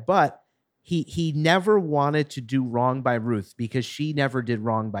described, but he never wanted to do wrong by Ruth because she never did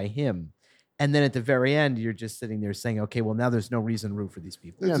wrong by him. And then at the very end, you're just sitting there saying, okay, well, now there's no reason to root for these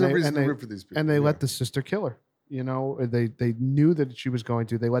people. There's Yeah, no reason and to root for these people. And they Yeah. let the sister kill her. They knew that she was going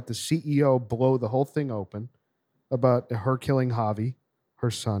to. They let the CEO blow the whole thing open about her killing Javi,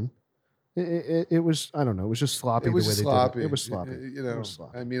 her son. It was, I don't know, it was just sloppy. It was the way sloppy. They did it. It was sloppy. It was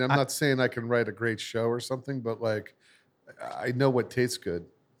sloppy. I mean, I'm not saying I can write a great show or something, but like, I know what tastes good.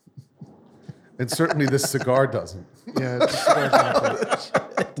 And certainly this cigar doesn't. Yeah. It's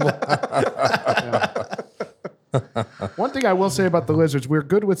yeah. One thing I will say about the lizards, we're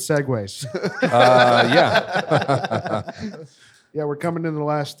good with segues. Yeah. Yeah, we're coming into the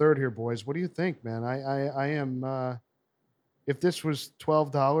last third here, boys. What do you think, man? I am. If this was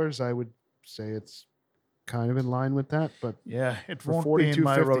 $12, I would say it's kind of in line with that, but Yeah, it For won't be in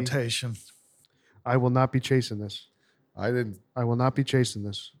my $42.50. rotation. I will not be chasing this. I I will not be chasing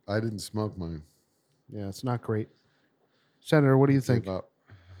this. didn't smoke mine. Yeah, it's not great. Senator, what do you think? Gave up.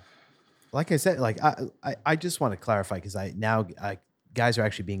 Like I said, like I just want to clarify because guys are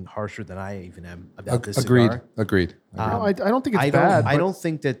actually being harsher than I even am about this Agreed. cigar. Agreed. No, I don't think it's I bad. I don't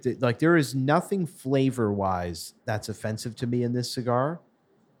think that like there is nothing flavor wise that's offensive to me in this cigar,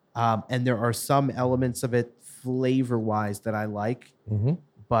 and there are some elements of it flavor wise that I like. Mm-hmm.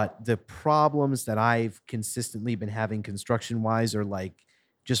 But the problems that I've consistently been having construction wise are like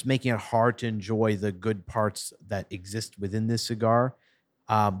just making it hard to enjoy the good parts that exist within this cigar.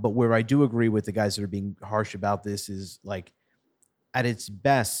 But where I do agree with the guys that are being harsh about this is like at its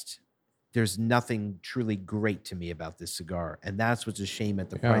best, there's nothing truly great to me about this cigar. And that's what's a shame at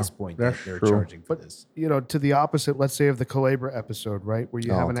the price point that that's they're true. charging for this. You know, to the opposite, let's say of the Calabria episode, right? Where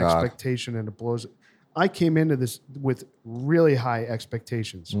you have an God. expectation and it blows. I came into this with really high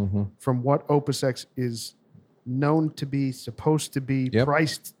expectations Mm-hmm. from what Opus X is known to be, supposed to be, Yep.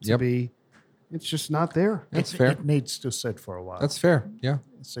 priced to Yep. be. It's just not there. That's fair. It needs to sit for a while. That's fair. Yeah.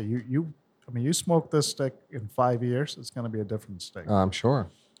 So you smoke this stick in 5 years, it's going to be a different stick. I'm sure.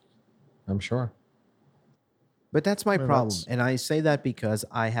 But that's my Well, problem. that's- And I say that because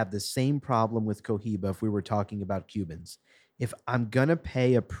I have the same problem with Cohiba if we were talking about Cubans. If I'm going to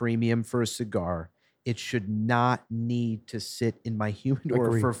pay a premium for a cigar, it should not need to sit in my humidor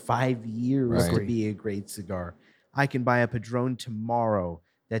Agreed. for 5 years to Right. be a great cigar. I can buy a Padron tomorrow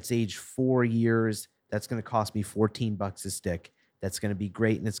that's aged 4 years. That's going to cost me $14 a stick. That's going to be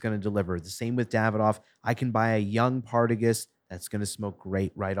great and it's going to deliver. The same with Davidoff. I can buy a young Partagas that's going to smoke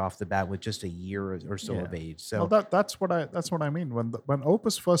great right off the bat with just a year or so of age. So Well, that's what I mean. When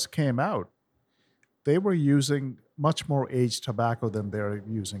Opus first came out, they were using much more aged tobacco than they're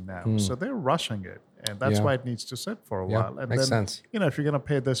using now. So they're rushing it, and that's Yeah. why it needs to sit for a Yeah, while. And makes then, sense. you know, if you're going to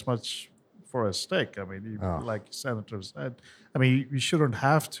pay this much for a stick, I mean, like Senator said, I mean, you shouldn't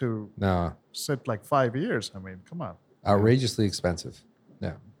have to No. sit like 5 years. I mean, come on. Outrageously expensive.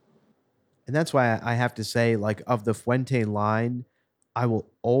 Yeah. And that's why I have to say, like, of the Fuente line, I will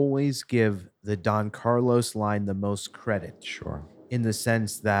always give the Don Carlos line the most credit Sure. in the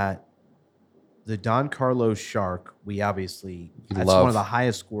sense that the Don Carlos Shark, we obviously, We that's love. one of the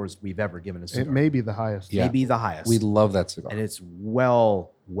highest scores we've ever given a It cigar. may be the highest. Yeah. Maybe the highest. We love that cigar. and it's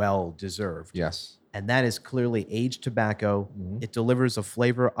well deserved. Yes. And that is clearly aged tobacco. Mhm. It delivers a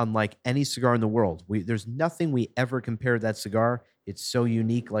flavor unlike any cigar in the world. There's nothing we ever compared that cigar. It's so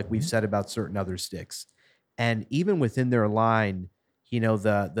unique, like we've said about certain other sticks. And even within their line, you know,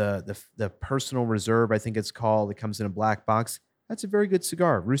 the personal reserve, I think it's called, it comes in a black box. That's a very good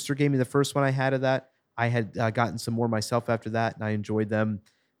cigar. Rooster gave me the first one I had of that. I had gotten some more myself after that, and I enjoyed them.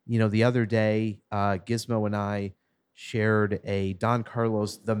 You know, the other day, Gizmo and I shared a Don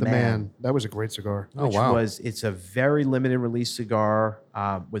Carlos The The man. That was a great cigar. Oh, which wow. it's a very limited release cigar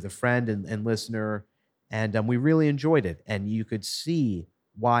with a friend and listener. And we really enjoyed it. And you could see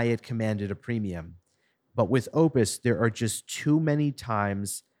why it commanded a premium. But with Opus, there are just too many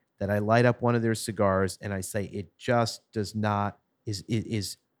times that I light up one of their cigars and I say it just does not,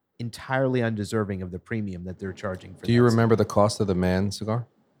 is entirely undeserving of the premium that they're charging for. Do you that remember the cost of the man cigar?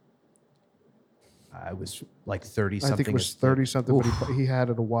 cigar. It was like 30 something. I think it was a stick. 30 something, but he had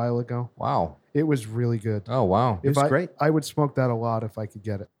it a while ago. Wow. It was really good. Oh, wow. It was great. I would smoke that a lot if I could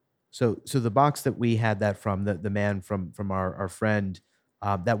get it. So the box that we had that from, the man from our friend,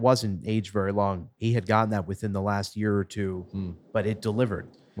 that wasn't aged very long. He had gotten that within the last year or two, but it delivered.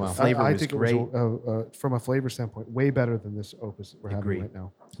 Wow. The flavor I was think great. it was, from a flavor standpoint, way better than this Opus that we're Agreed. having right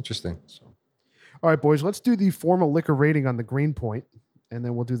now. Interesting. So, all right, boys, let's do the formal liquor rating on the Green Point, and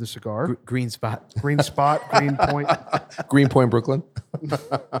then we'll do the cigar. Green spot. Green Spot, Green Point. Greenpoint, Brooklyn.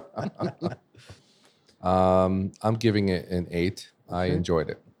 I'm giving it an 8. I Okay. enjoyed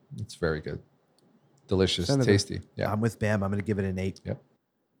it. It's very good. Delicious, Senator. tasty. Yeah. I'm with Bam. I'm going to give it an 8. Yep.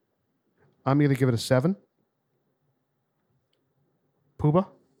 I'm going to give it a 7. Puba?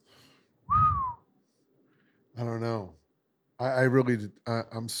 I don't know. I really did.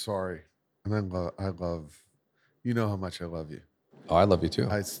 I'm sorry. And I love, you know how much I love you. Oh, I love you too.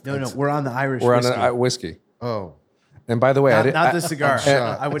 No, we're on the Irish We're whiskey. on a whiskey. Oh, And by the way, I didn't. not the cigar.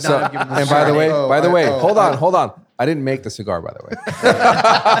 shocked. I would So- not have given the and cigar by the an way, 8. Oh, hold on. I didn't make the cigar, by the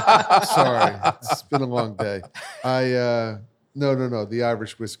way. sorry. It's been a long day. No. The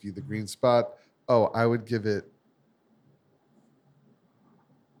Irish whiskey, the Green Spot. Oh, I would give it.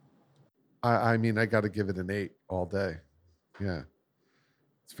 I mean, I got to give it an 8 all day. Yeah,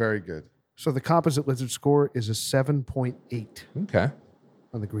 it's very good. So the composite lizard score is a 7.8 Okay.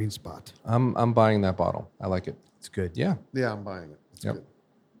 on the Green Spot. I'm buying that bottle. I like it. It's good. Yeah. Yeah, I'm buying it. It's Yep. good.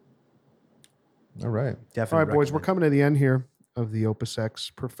 All right. Definitely. All right, boys, we're recommend. coming to the end here of the Opus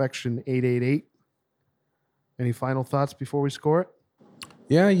X PerfecXion 888. Any final thoughts before we score it?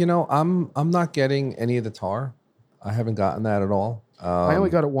 Yeah, I'm not getting any of the tar. I haven't gotten that at all. I only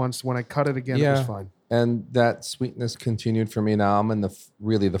got it once. When I cut it again, it was fine. And that sweetness continued for me. Now I'm in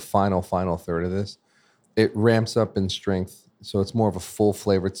the final third of this. It ramps up in strength, so it's more of a full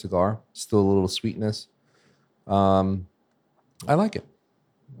flavored cigar. Still a little sweetness. I like it.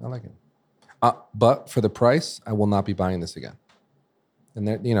 But for the price, I will not be buying this again. And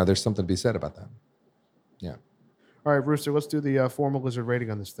there's something to be said about that. Yeah. All right, Rooster, let's do the formal Lizard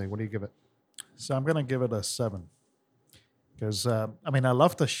rating on this thing. What do you give it? So I'm going to give it a 7. Because, I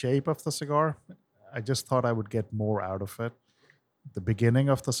love the shape of the cigar. I just thought I would get more out of it. The beginning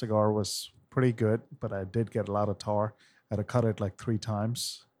of the cigar was pretty good, but I did get a lot of tar. I had to cut it like 3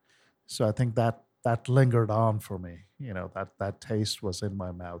 times. So I think that lingered on for me. That taste was in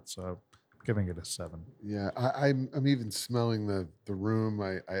my mouth. So I'm giving it a 7. Yeah, I'm even smelling the room.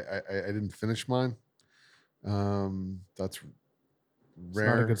 I didn't finish mine. That's rare. It's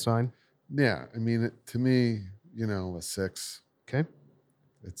not a good sign. Yeah, to me, a 6. Okay.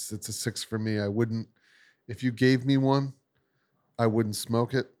 It's a 6 for me. I wouldn't, if you gave me one, I wouldn't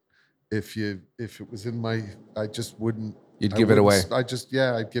smoke it. If it was in my, I just wouldn't. You'd give it away.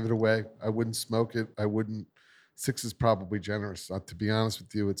 I'd give it away. I wouldn't smoke it. I wouldn't. 6 is probably generous. To be honest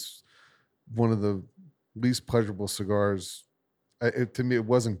with you, it's one of the least pleasurable cigars. To me,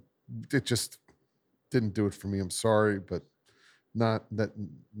 it just didn't do it for me. I'm sorry, but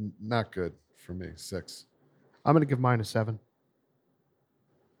not good for me. 6. I'm going to give mine a 7.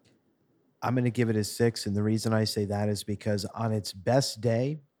 I'm going to give it a 6. And the reason I say that is because on its best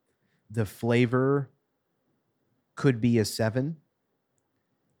day, the flavor could be a 7.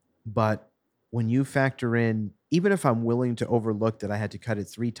 But when you factor in, even if I'm willing to overlook that I had to cut it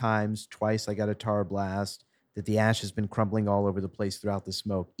 3 times, twice I got a tar blast, that the ash has been crumbling all over the place throughout the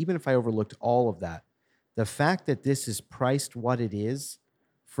smoke, even if I overlooked all of that, the fact that this is priced what it is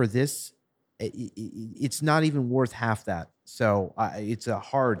for this, it's not even worth half that. So it's a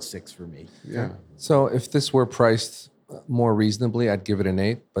hard 6 for me. Yeah. So if this were priced more reasonably, I'd give it an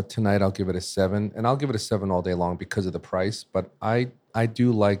 8. But tonight I'll give it a 7, and I'll give it a 7 all day long because of the price. But I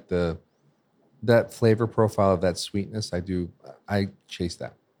do like that flavor profile of that sweetness. I chase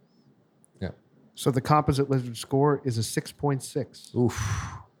that. Yeah. So the composite Lizard score is a 6.6. Oof.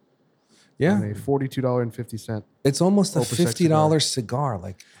 Yeah. On a $42.50. It's almost a Opus $50 cigar.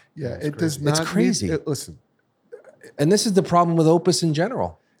 Like, yeah, it does not. It's crazy. Listen, and this is the problem with Opus in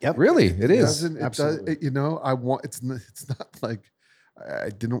general. Yep. Really, it is. Absolutely. I want. It's not like I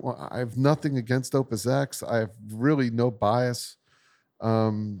didn't want. I have nothing against Opus X. I have really no bias.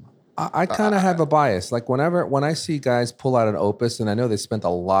 I kind of have a bias. Like when I see guys pull out an Opus, and I know they spent a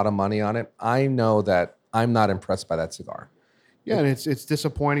lot of money on it, I know that I'm not impressed by that cigar. Yeah, and it's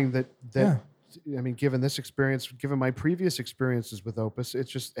disappointing that given this experience, given my previous experiences with Opus, it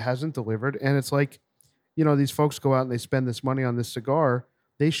just hasn't delivered. And it's like, these folks go out and they spend this money on this cigar.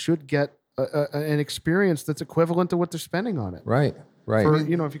 They should get an experience that's equivalent to what they're spending on it. Right. For,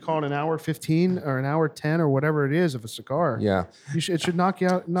 if you call it an hour 15 or an hour 10 or whatever it is of a cigar, it should knock you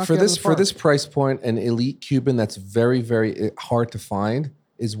out. For this price point, an elite Cuban that's very, very hard to find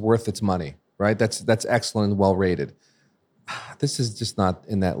is worth its money. Right. That's excellent and well rated. This is just not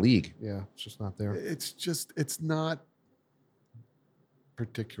in that league. Yeah, it's just not there. It's not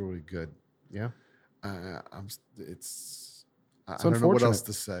particularly good. Yeah. I It's don't know what unfortunate. else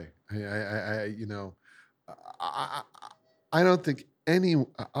to say. I don't think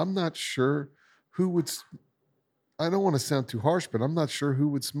I'm not sure who would. I don't want to sound too harsh, but I'm not sure who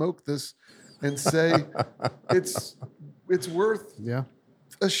would smoke this and say it's worth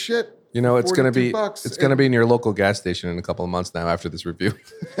a shit. It's going to be $42. It's going to be in your local gas station in a couple of months now after this review.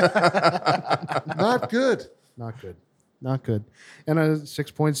 Not good. Not good. And a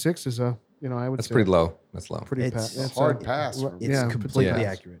 6.6 is I would That's say pretty low. That's low. It's a hard pass. It's completely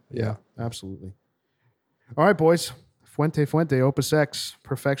accurate. Yeah, absolutely. All right, boys. Fuente, Opus X,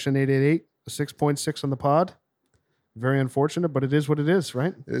 PerfecXion 888, a 6.6 on the pod. Very unfortunate, but it is what it is,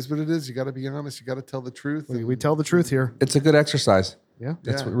 right? It is what it is. You got to be honest. You got to tell the truth. We tell the truth here. It's a good exercise. Yeah.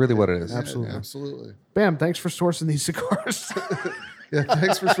 That's really what it is. Absolutely. Bam, thanks for sourcing these cigars. Yeah,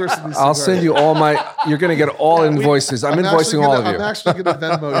 thanks for sourcing these I'll cigars. send you all you're going to get all invoices. I'm invoicing all of you. I'm actually going to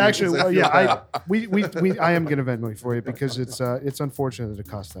Venmo you. Actually, I am going to Venmo you for you because it's unfortunate that it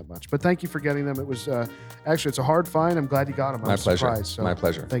costs that much. But thank you for getting them. It was it's a hard find. I'm glad you got them. My pleasure. Surprised, so My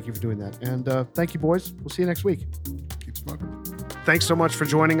pleasure. Thank you for doing that. And thank you, boys. We'll see you next week. Keep smoking. Thanks so much for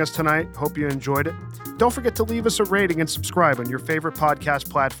joining us tonight. Hope you enjoyed it. Don't forget to leave us a rating and subscribe on your favorite podcast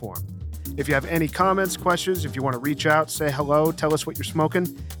platform. If you have any comments, questions, if you want to reach out, say hello, tell us what you're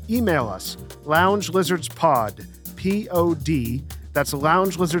smoking, email us, loungelizardspod, P-O-D, that's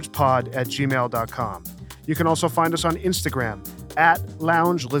loungelizardspod@gmail.com. You can also find us on Instagram at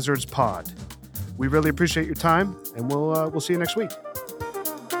Lounge Lizards Pod. We really appreciate your time, and we'll see you next week.